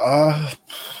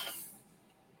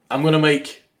 I'm going to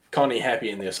make Connie happy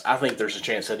in this. I think there's a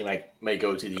chance that he may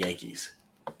go to the Yankees.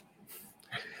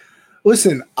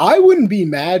 Listen, I wouldn't be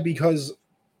mad because,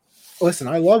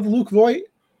 I love Luke Voit,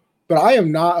 but I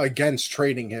am not against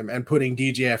trading him and putting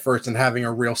DJ at first and having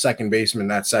a real second baseman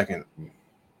at second.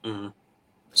 Mm-hmm.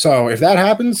 So if that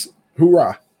happens,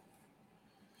 hoorah.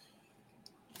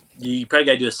 You probably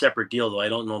got to do a separate deal, though. I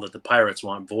don't know that the Pirates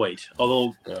want Voit.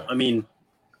 Although,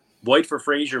 Voit for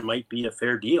Frazier might be a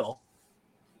fair deal.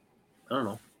 I don't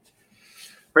know.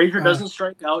 Frazier doesn't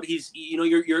strike out. He's,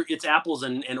 it's apples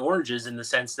and oranges in the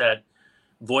sense that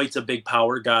Voigt's a big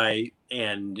power guy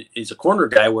and is a corner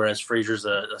guy, whereas Frazier's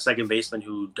a second baseman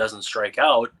who doesn't strike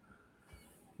out.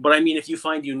 But if you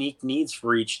find unique needs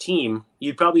for each team,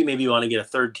 you'd probably maybe want to get a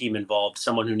third team involved,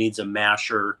 someone who needs a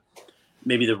masher,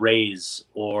 maybe the Rays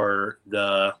or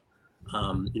the,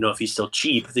 if he's still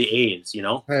cheap, the A's,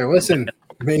 Hey, listen,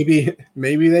 maybe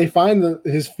they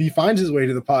he finds his way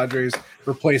to the Padres,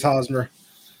 replace Hosmer.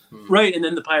 Right, and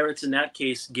then the Pirates in that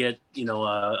case get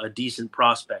a decent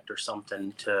prospect or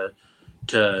something to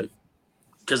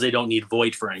because they don't need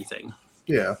Voit for anything.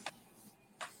 Yeah.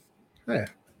 Hey,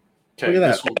 look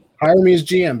at that! Hire me as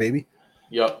GM, baby.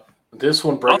 Yep, this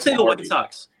one breaks. I'll say the White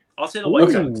Sox. Sox.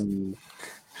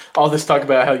 All this talk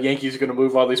about how Yankees are going to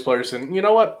move all these players, and you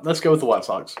know what? Let's go with the White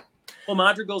Sox. Well,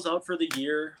 Madrigal's out for the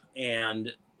year,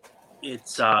 and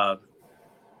it's I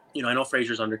know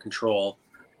Frazier's under control,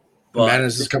 but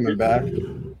Manis is coming back.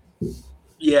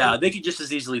 Yeah, they could just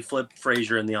as easily flip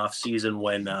Frazier in the offseason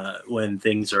when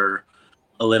things are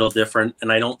a little different,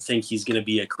 and I don't think he's going to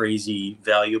be a crazy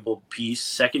valuable piece.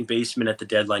 Second baseman at the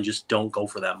deadline just don't go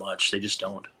for that much. They just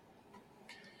don't.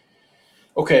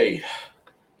 Okay,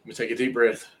 let me take a deep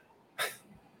breath.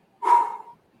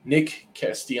 Nick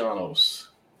Castellanos.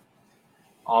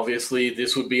 Obviously,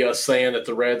 this would be us saying that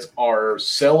the Reds are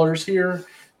sellers here,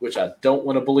 which I don't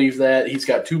want to believe that. He's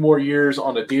got 2 more years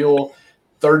on a deal,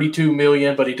 $32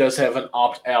 million, but he does have an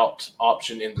opt-out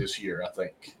option in this year, I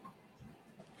think.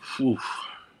 Oof.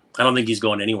 I don't think he's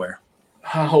going anywhere.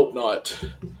 I hope not.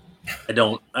 I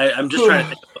don't. I'm just trying to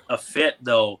think of a fit,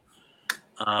 though.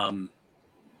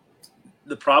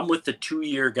 The problem with the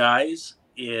 2-year guys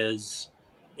is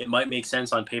it might make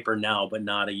sense on paper now, but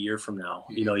not a year from now.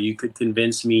 You could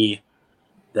convince me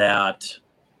that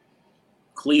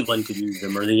Cleveland could use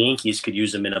them or the Yankees could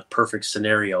use them in a perfect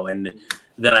scenario. And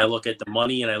then I look at the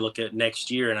money and I look at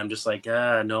next year and I'm just like,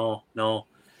 no,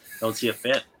 don't see a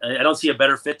fit. I don't see a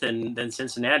better fit than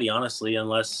Cincinnati, honestly,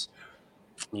 unless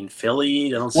Philly. I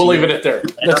don't see we'll leave it at there.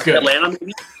 That's good. Atlanta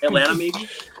maybe.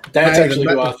 That's actually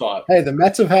who I thought. Hey, the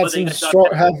Mets have had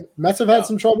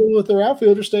some trouble with their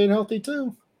outfielders staying healthy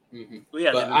too. Mm-hmm. Well,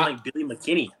 yeah, they've been playing Billy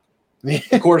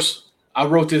McKinney. Of course, I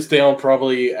wrote this down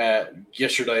probably at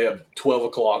yesterday at 12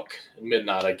 o'clock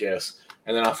midnight, I guess.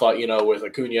 And then I thought, with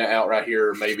Acuna out right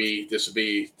here, maybe this would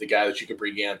be the guy that you could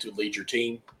bring in to lead your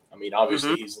team. I mean,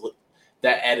 obviously, he's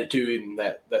that attitude and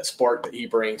that spark that he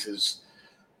brings is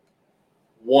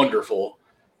wonderful.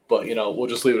 But, we'll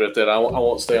just leave it at that. I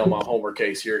won't stay on my homer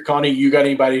case here. Connie, you got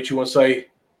anybody that you want to say?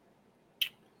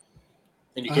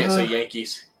 And you can't say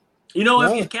Yankees. No.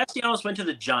 If Castellanos went to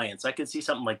the Giants, I could see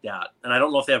something like that. And I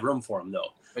don't know if they have room for him,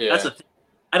 though. Yeah. That's the thing.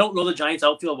 I don't know the Giants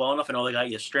outfield well enough. I know they got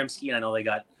Yastrzemski, and I know they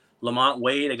got Lamont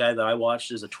Wade, a guy that I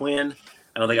watched as a Twin.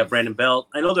 I know they got Brandon Belt.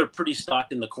 I know they're pretty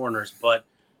stocked in the corners, but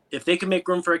if they can make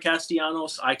room for a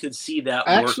Castellanos, I could see that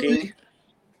working.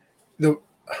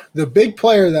 The big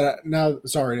player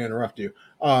sorry to interrupt you.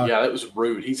 That was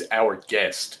rude. He's our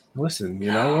guest. Listen,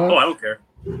 you know what? Oh, I don't care.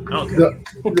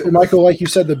 Michael, like you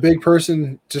said, the big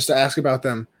person, just to ask about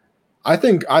them, I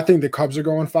think the Cubs are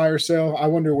going fire sale. I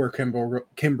wonder where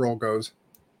Kimbrel goes.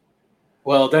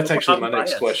 Well, that's actually my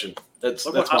next question. That's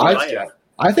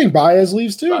I think Baez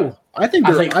leaves too. I think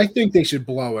they should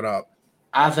blow it up.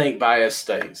 I think Baez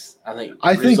stays. I think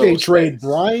they trade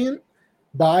Bryant,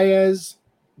 Baez,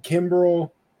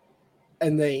 Kimbrel,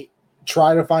 and they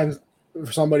try to find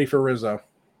somebody for Rizzo.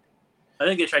 I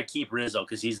think they try to keep Rizzo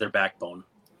because he's their backbone.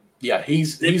 Yeah,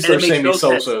 he's their Sammy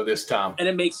Sosa this time. And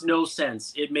it makes no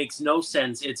sense.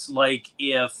 It's like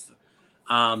if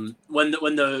when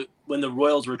the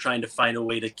Royals were trying to find a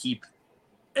way to keep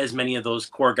as many of those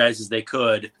core guys as they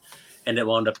could, and it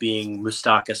wound up being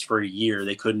Moustakas for a year.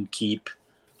 They couldn't keep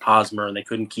Hosmer and they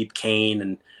couldn't keep Kane,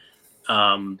 and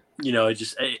I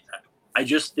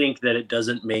just think that it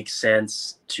doesn't make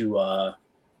sense to.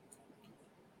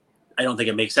 I don't think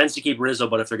it makes sense to keep Rizzo,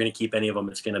 but if they're going to keep any of them,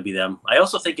 it's going to be them. I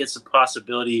also think it's a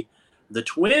possibility the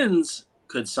Twins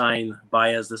could sign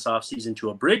Baez this offseason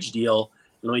to a bridge deal.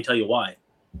 And let me tell you why.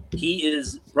 He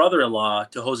is brother-in-law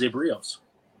to Jose Barrios.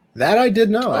 That I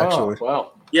did know, actually.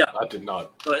 Wow. Yeah. I did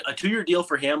not. A 2-year deal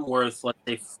for him worth, let's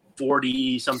say,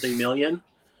 40-something million.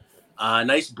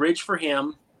 Nice bridge for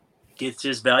him. Gets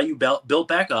his value built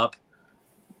back up.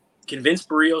 Convince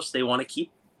Barrios they want to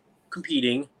keep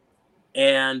competing.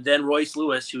 And then Royce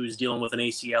Lewis, who's dealing with an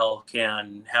ACL,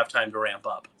 can have time to ramp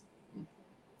up.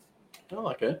 I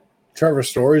like it. Trevor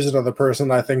Story is another person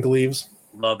I think leaves.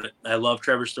 Love it. I love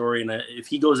Trevor Story. And if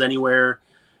he goes anywhere,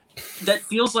 that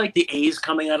feels like the A's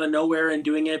coming out of nowhere and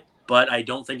doing it, but I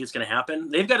don't think it's going to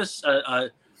happen. They've got a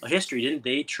history, didn't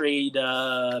they? Trade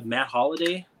Matt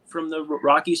Holliday from the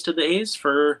Rockies to the A's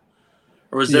or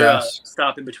was there a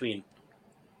stop in between?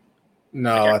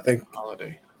 No, I think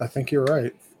Holliday. I think you're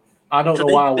right. I don't know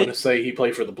why I want to say he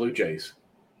played for the Blue Jays.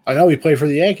 I know he played for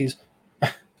the Yankees.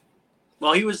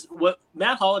 Well,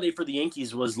 Matt Holliday for the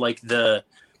Yankees was like the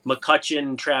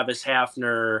McCutchen, Travis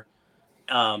Hafner.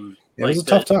 It was a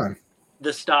tough time.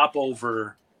 The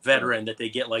stopover veteran that they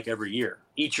get like every year.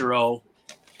 Ichiro.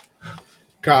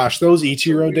 Gosh, those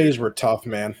Ichiro days were tough,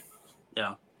 man.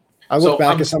 Yeah. I look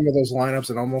back at some of those lineups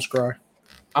and almost cry.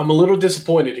 I'm a little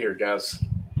disappointed here, guys.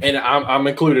 And I'm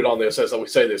included on this as we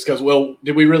say this because,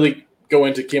 did we really go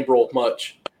into Kimbrel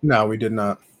much? No, we did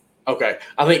not. Okay.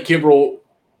 I think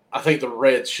the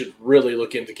Reds should really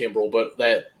look into Kimbrel, but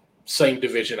that same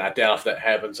division, I doubt if that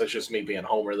happens. That's just me being a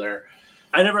homer there.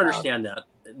 I never understand that.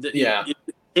 Yeah.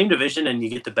 Same division and you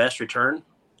get the best return,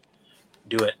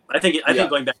 do it. I think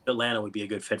going back to Atlanta would be a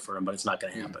good fit for him, but it's not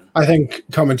going to happen. I think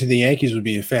coming to the Yankees would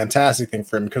be a fantastic thing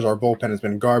for him because our bullpen has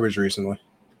been garbage recently.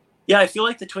 Yeah, I feel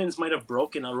like the Twins might have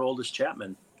broken Aroldis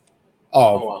Chapman.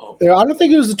 Oh, I don't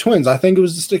think it was the Twins. I think it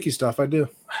was the sticky stuff. I do.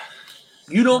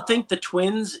 You don't think the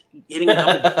Twins hitting a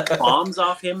couple bombs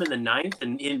off him in the ninth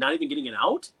and not even getting it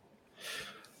out?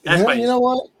 Yeah, you know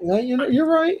what? Yeah, you're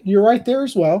right. You're right there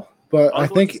as well. But I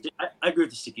think I agree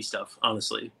with the sticky stuff,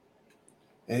 honestly.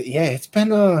 Yeah, it's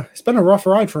been a rough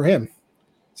ride for him.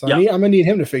 So I'm gonna need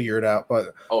him to figure it out.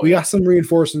 But we got some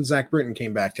reinforcements. Zach Britton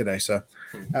came back today, so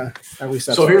at least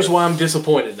that's. So here's why I'm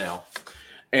disappointed now,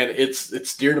 and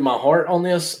it's dear to my heart on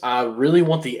this. I really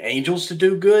want the Angels to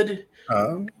do good,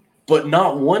 but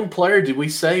not one player did we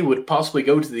say would possibly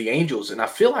go to the Angels, and I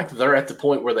feel like they're at the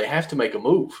point where they have to make a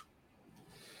move.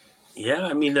 Yeah,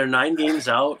 I mean they're 9 games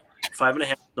out,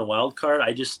 5.5 in the wild card.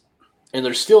 And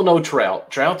there's still no Trout.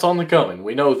 Trout's on the coming.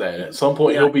 We know that. At some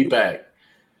point, he'll be back.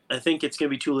 I think it's going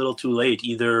to be too little too late.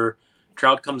 Either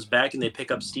Trout comes back and they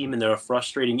pick up steam and they're a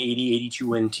frustrating 80,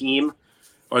 82-win team,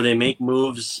 or they make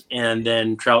moves and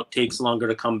then Trout takes longer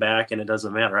to come back and it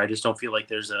doesn't matter. I just don't feel like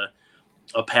there's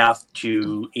a path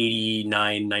to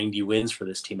 89, 90 wins for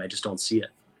this team. I just don't see it.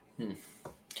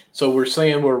 So we're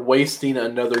saying we're wasting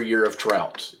another year of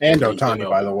Trout. And Ohtani,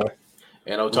 by the way.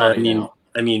 And Ohtani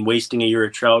I mean, wasting a year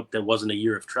of Trout, that wasn't a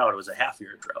year of Trout. It was a half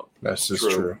year of Trout. That's just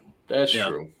true. That's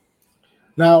true.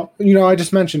 Now, I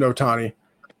just mentioned Ohtani.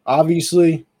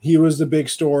 Obviously, he was the big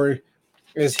story.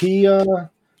 Is he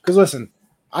because listen,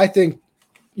 I think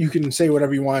you can say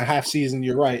whatever you want. Half season,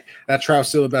 you're right. That Trout's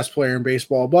still the best player in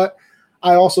baseball. But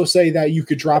I also say that you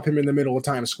could drop him in the middle of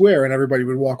Times Square and everybody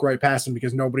would walk right past him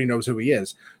because nobody knows who he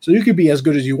is. So you could be as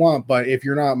good as you want, but if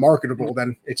you're not marketable,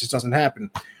 then it just doesn't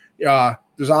happen.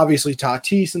 There's obviously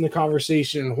Tatis in the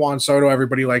conversation. Juan Soto,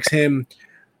 everybody likes him.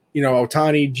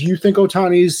 Ohtani. Do you think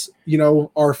Ohtani's,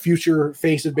 our future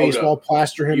face of baseball?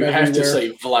 Plaster him everywhere. You have to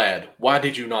say Vlad. Why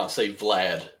did you not say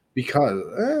Vlad?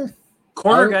 Because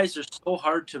corner guys are so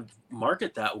hard to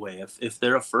market that way. If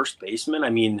they're a first baseman, I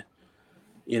mean,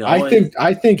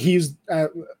 I think he's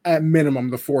at minimum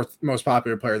the fourth most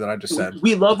popular player that I just said.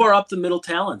 We love our up the middle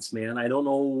talents, man. I don't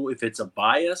know if it's a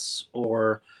bias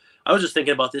or I was just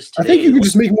thinking about this today. I think you could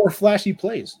just make more flashy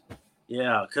plays.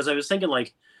 Yeah, because I was thinking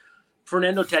like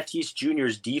Fernando Tatis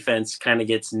Jr.'s defense kind of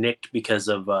gets nicked because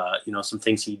of some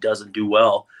things he doesn't do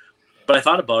well. But I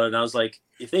thought about it and I was like,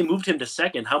 if they moved him to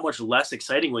second, how much less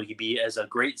exciting would he be as a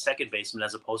great second baseman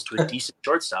as opposed to a decent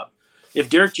shortstop? If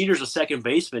Derek Jeter's a second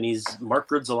baseman, he's Mark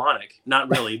Grudzielanek. Not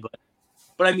really,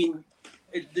 but I mean,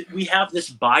 we have this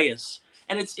bias,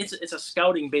 and it's a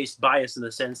scouting based bias in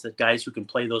the sense that guys who can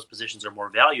play those positions are more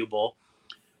valuable.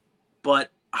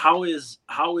 But how is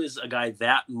a guy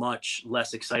that much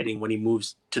less exciting when he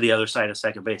moves to the other side of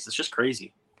second base? It's just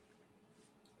crazy.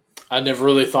 I never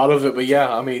really thought of it, but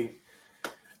yeah, I mean,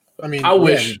 I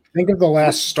wish. Think of the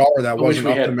last star that wasn't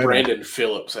up the middle. Brandon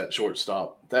Phillips at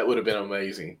shortstop. That would have been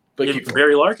amazing. But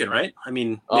Barry Larkin, right? I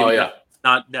mean,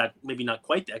 maybe not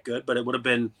quite that good, but it would have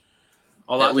been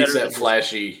a lot at least better that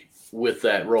flashy with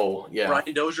that role. Yeah,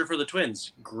 Brian Dozier for the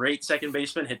Twins, great second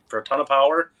baseman, hit for a ton of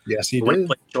power. Yes, he did.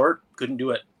 Play short, couldn't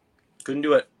do it.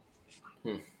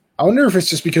 I wonder if it's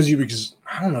just because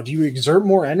do you exert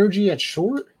more energy at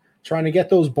short, trying to get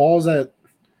those balls that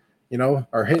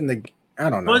are hitting the. I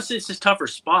don't know. Well, it's a tougher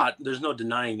spot. There's no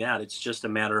denying that. It's just a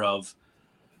matter of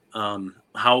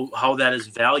how that is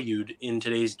valued in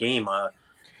today's game.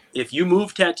 If you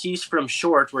move Tatis from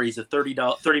short, where he's a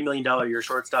 $30 million a year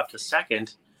shortstop, to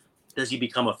second, does he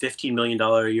become a $15 million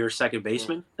a year second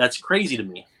baseman? That's crazy to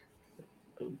me.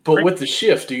 But with the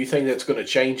shift, do you think that's going to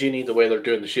change any the way they're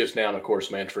doing the shifts now? And of course,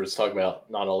 Manfred is talking about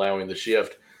not allowing the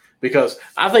shift because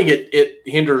I think it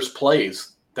hinders plays.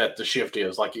 That the shift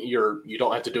is like you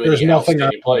don't have to do anything. There's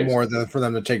nothing more than for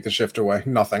them to take the shift away.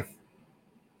 Nothing.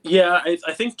 Yeah,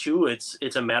 I think too.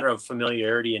 It's a matter of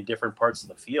familiarity in different parts of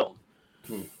the field.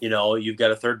 You've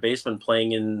got a third baseman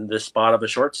playing in the spot of a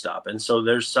shortstop, and so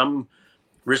there's some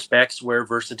respects where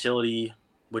versatility,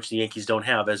 which the Yankees don't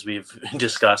have, as we've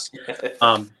discussed.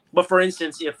 But for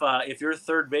instance, if your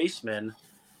third baseman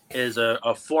is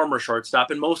a former shortstop,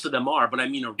 and most of them are, but I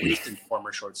mean a recent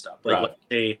former shortstop, like let's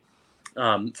say.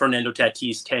 Fernando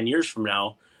Tatis 10 years from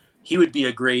now, he would be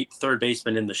a great third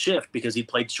baseman in the shift because he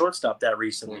played shortstop that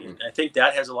recently. Mm-hmm. I think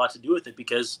that has a lot to do with it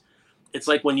because it's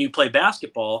like when you play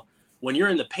basketball, when you're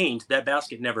in the paint, that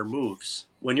basket never moves.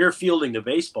 When you're fielding the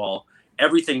baseball,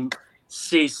 everything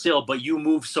stays still, but you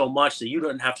move so much that you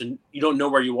don't know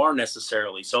where you are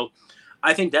necessarily. So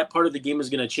I think that part of the game is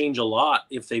going to change a lot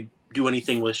if they do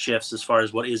anything with shifts as far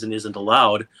as what is and isn't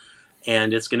allowed.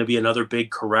 And it's going to be another big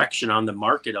correction on the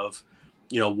market of,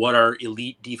 what are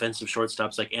elite defensive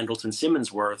shortstops like Andrelton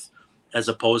Simmons worth, as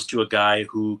opposed to a guy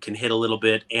who can hit a little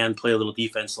bit and play a little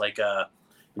defense like a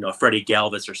Freddie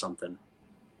Galvis or something.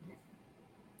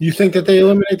 You think that they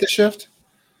eliminate the shift?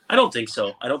 I don't think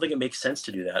so. I don't think it makes sense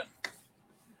to do that.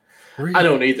 Really? I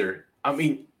don't either. I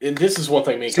mean, and this is one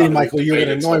thing. See, Michael, you're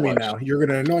going to annoy me now. You're going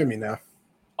to annoy me now.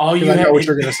 I know what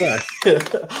you're going to say.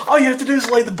 All you have to do is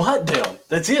lay the butt down.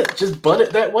 That's it. Just butt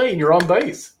it that way, and you're on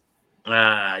base.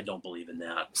 I don't believe in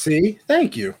that. See,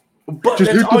 thank you. But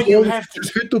that's all you have to.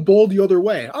 Just hit the ball the other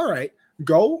way. All right,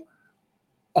 go.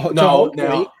 No,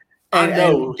 now I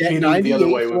know hitting the other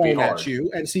way would be hard. At you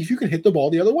and see if you can hit the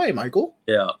ball the other way, Michael.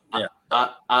 Yeah.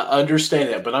 I understand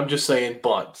that, but I'm just saying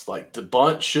bunts. Like the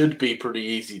bunt should be pretty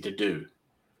easy to do.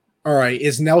 All right,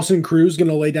 is Nelson Cruz going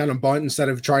to lay down a bunt instead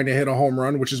of trying to hit a home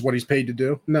run, which is what he's paid to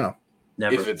do? No.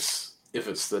 Never. If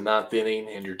it's the 9th inning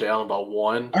and you're down by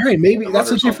 1. All right, maybe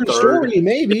that's a different story.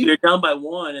 Maybe if you're down by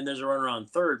 1 and there's a runner on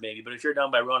third, maybe. But if you're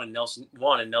down by 1 and Nelson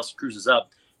Cruz is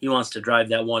up, he wants to drive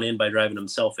that one in by driving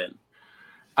himself in.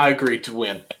 I agree to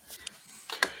win.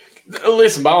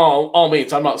 Listen, by all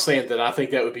means, I'm not saying that I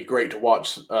think that would be great to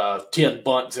watch 10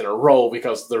 bunts in a row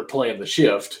because they're playing the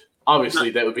shift.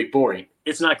 Obviously, that would be boring.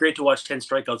 It's not great to watch 10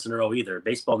 strikeouts in a row either.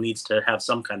 Baseball needs to have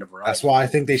some kind of variety. That's why I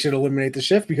think they should eliminate the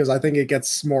shift, because I think it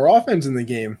gets more offense in the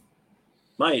game.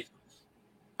 Might.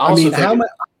 I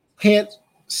can't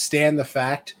stand the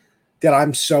fact that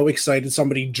I'm so excited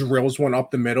somebody drills one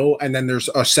up the middle and then there's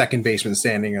a second baseman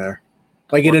standing there.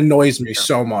 Like, it annoys me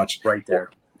so much. Right there.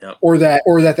 Yep. Or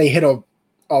that they hit a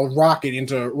rocket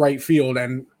into right field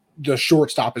and the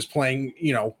shortstop is playing,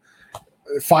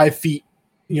 5 feet,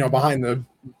 behind the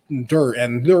dirt,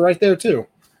 and they're right there too.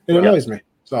 It annoys me.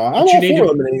 So I'm all for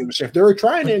eliminating the shift. They're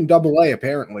trying it in Double-A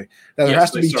apparently. That there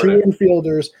has to be 2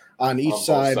 infielders on each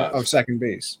side of second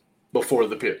base before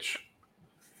the pitch.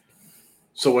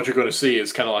 So what you're going to see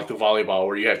is kind of like the volleyball,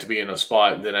 where you have to be in a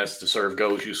spot, and then as the serve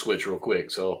goes, you switch real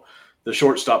quick. So the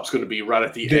shortstop's going to be right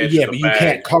at the edge. Yeah, of the but bag. You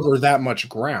can't cover that much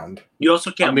ground. You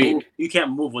also can't move. You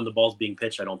can't move when the ball's being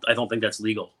pitched. I don't think that's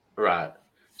legal. Right.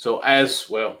 So yeah.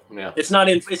 It's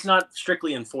not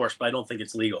strictly enforced, but I don't think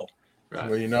it's legal. Right.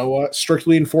 Well, you know what?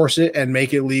 Strictly enforce it and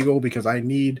make it legal, because I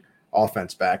need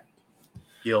offense back.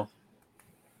 Deal.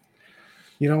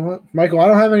 You know what, Michael? I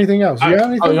don't have anything else. You have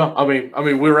anything? I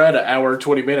mean, we were at an hour and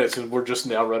 20 minutes, and we're just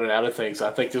now running out of things.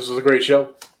 I think this was a great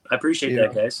show. I appreciate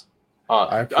that, guys.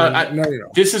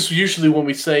 This is usually when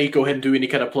we say go ahead and do any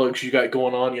kind of plugs you got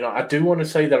going on. I do want to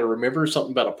say that I remember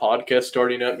something about a podcast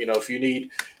starting up. If you need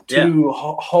 2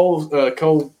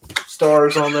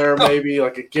 co-stars on there, maybe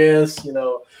like a guest,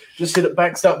 just hit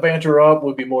Backstop Banter up.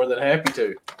 We'd be more than happy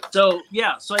to. So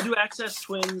I do Access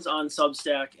Twins on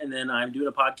Substack, and then I'm doing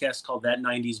a podcast called That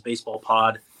 90s Baseball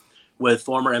Pod with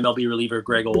former MLB reliever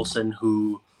Greg Olson,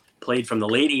 who played from the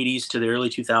late 80s to the early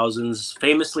 2000s,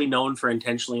 famously known for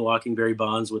intentionally walking Barry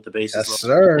Bonds with the bases. Yes,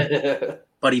 sir.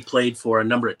 But he played for a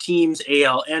number of teams,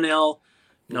 AL, NL,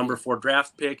 number 4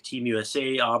 draft pick, Team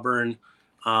USA, Auburn,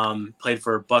 played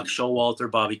for Buck Showalter,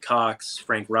 Bobby Cox,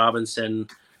 Frank Robinson,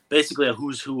 basically a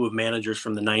who's who of managers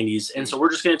from the 90s. And so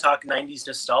we're just going to talk 90s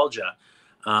nostalgia.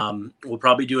 We'll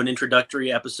probably do an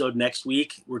introductory episode next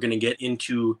week. We're going to get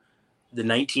into the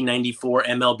 1994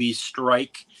 MLB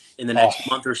strike in the next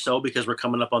month or so, because we're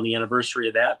coming up on the anniversary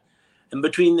of that. And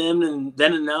between then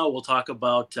and now, we'll talk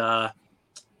about,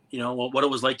 what it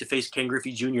was like to face Ken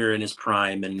Griffey Jr. in his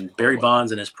prime and Barry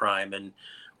Bonds in his prime. And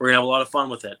we're going to have a lot of fun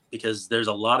with it, because there's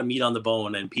a lot of meat on the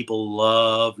bone and people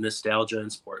love nostalgia in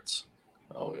sports.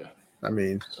 Oh, yeah. I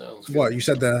mean, what, you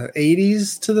said the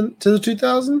 80s to the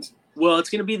 2000s? Well, it's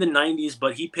going to be the 90s,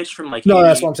 but he pitched from No,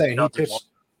 that's what I'm saying. He pitched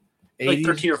 80s?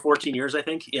 13 or 14 years, I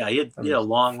think. Yeah, he had a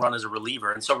long run as a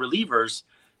reliever. And so relievers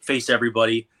face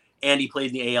everybody, and he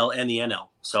played in the AL and the NL.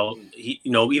 So, he,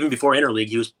 even before Interleague,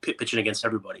 he was pitching against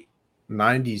everybody.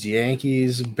 90s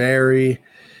Yankees, Barry.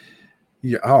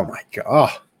 Yeah, oh, my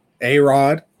God.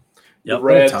 A-Rod. Yep. The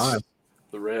Reds. Time.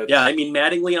 The Reds. Yeah, I mean,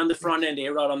 Mattingly on the front end,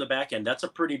 A-Rod on the back end. That's a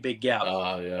pretty big gap.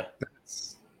 Oh, yeah.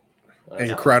 That's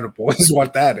incredible is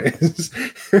what that is.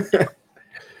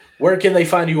 Where can they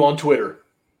find you on Twitter?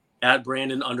 At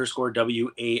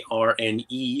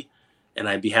Brandon_WARNE. And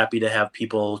I'd be happy to have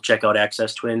people check out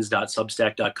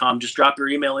accesstwins.substack.com. Just drop your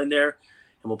email in there,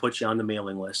 and we'll put you on the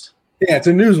mailing list. Yeah, it's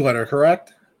a newsletter,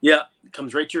 correct? Yeah, it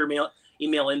comes right to your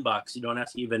email inbox. You don't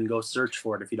have to even go search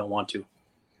for it if you don't want to.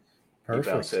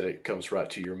 Perfect. Said it comes right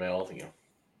to your mail.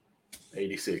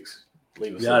 86.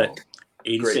 Leave us Got alone. it.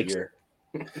 86. Great year.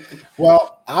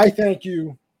 Well, I thank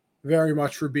you very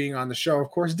much for being on the show.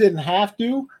 Of course, didn't have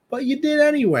to, but you did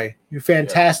anyway. You're a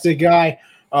fantastic guy.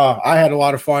 I had a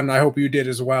lot of fun. I hope you did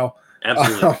as well.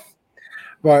 Absolutely.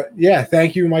 But yeah,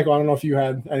 thank you, Michael. I don't know if you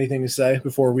had anything to say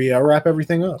before we wrap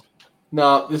everything up.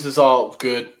 No, this is all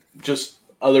good. Just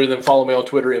other than follow me on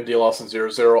Twitter,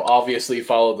 MDLawson00. Obviously,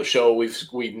 follow the show.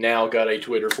 We've now got a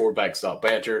Twitter for Backstop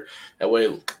Banter. That way,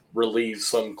 it relieves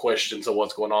some questions of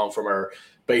what's going on from our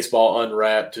baseball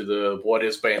unwrapped to the what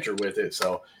is banter with it.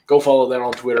 So go follow that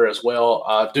on Twitter as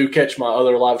well. Do catch my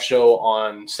other live show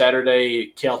on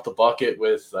Saturday, Count the Bucket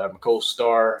with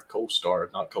co-star,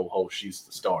 not co-host. She's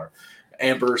the star.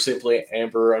 Amber,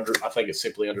 I think it's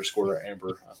simply underscore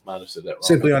Amber. I might have said that wrong.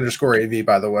 Simply underscore AV,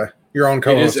 by the way. Your own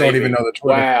co-host don't even know the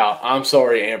Twitter. Wow. I'm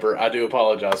sorry, Amber. I do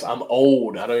apologize. I'm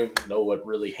old. I don't even know what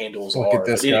really handles Look are. at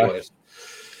this but anyways,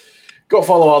 go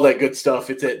follow all that good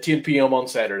stuff. It's at 10 p.m. on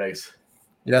Saturdays.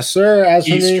 Yes, sir. As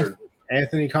for Eastern. me,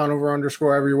 Anthony Conover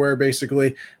underscore everywhere,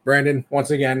 basically. Brandon,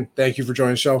 once again, thank you for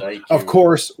joining the show. Of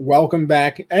course, welcome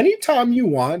back anytime you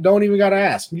want. Don't even gotta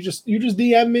ask. You just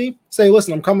DM me, say,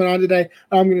 listen, I'm coming on today.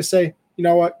 I'm gonna say, you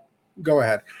know what? Go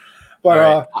ahead. But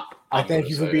right. I thank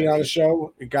you for being on the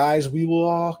show. Guys, we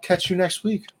will catch you next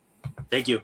week. Thank you.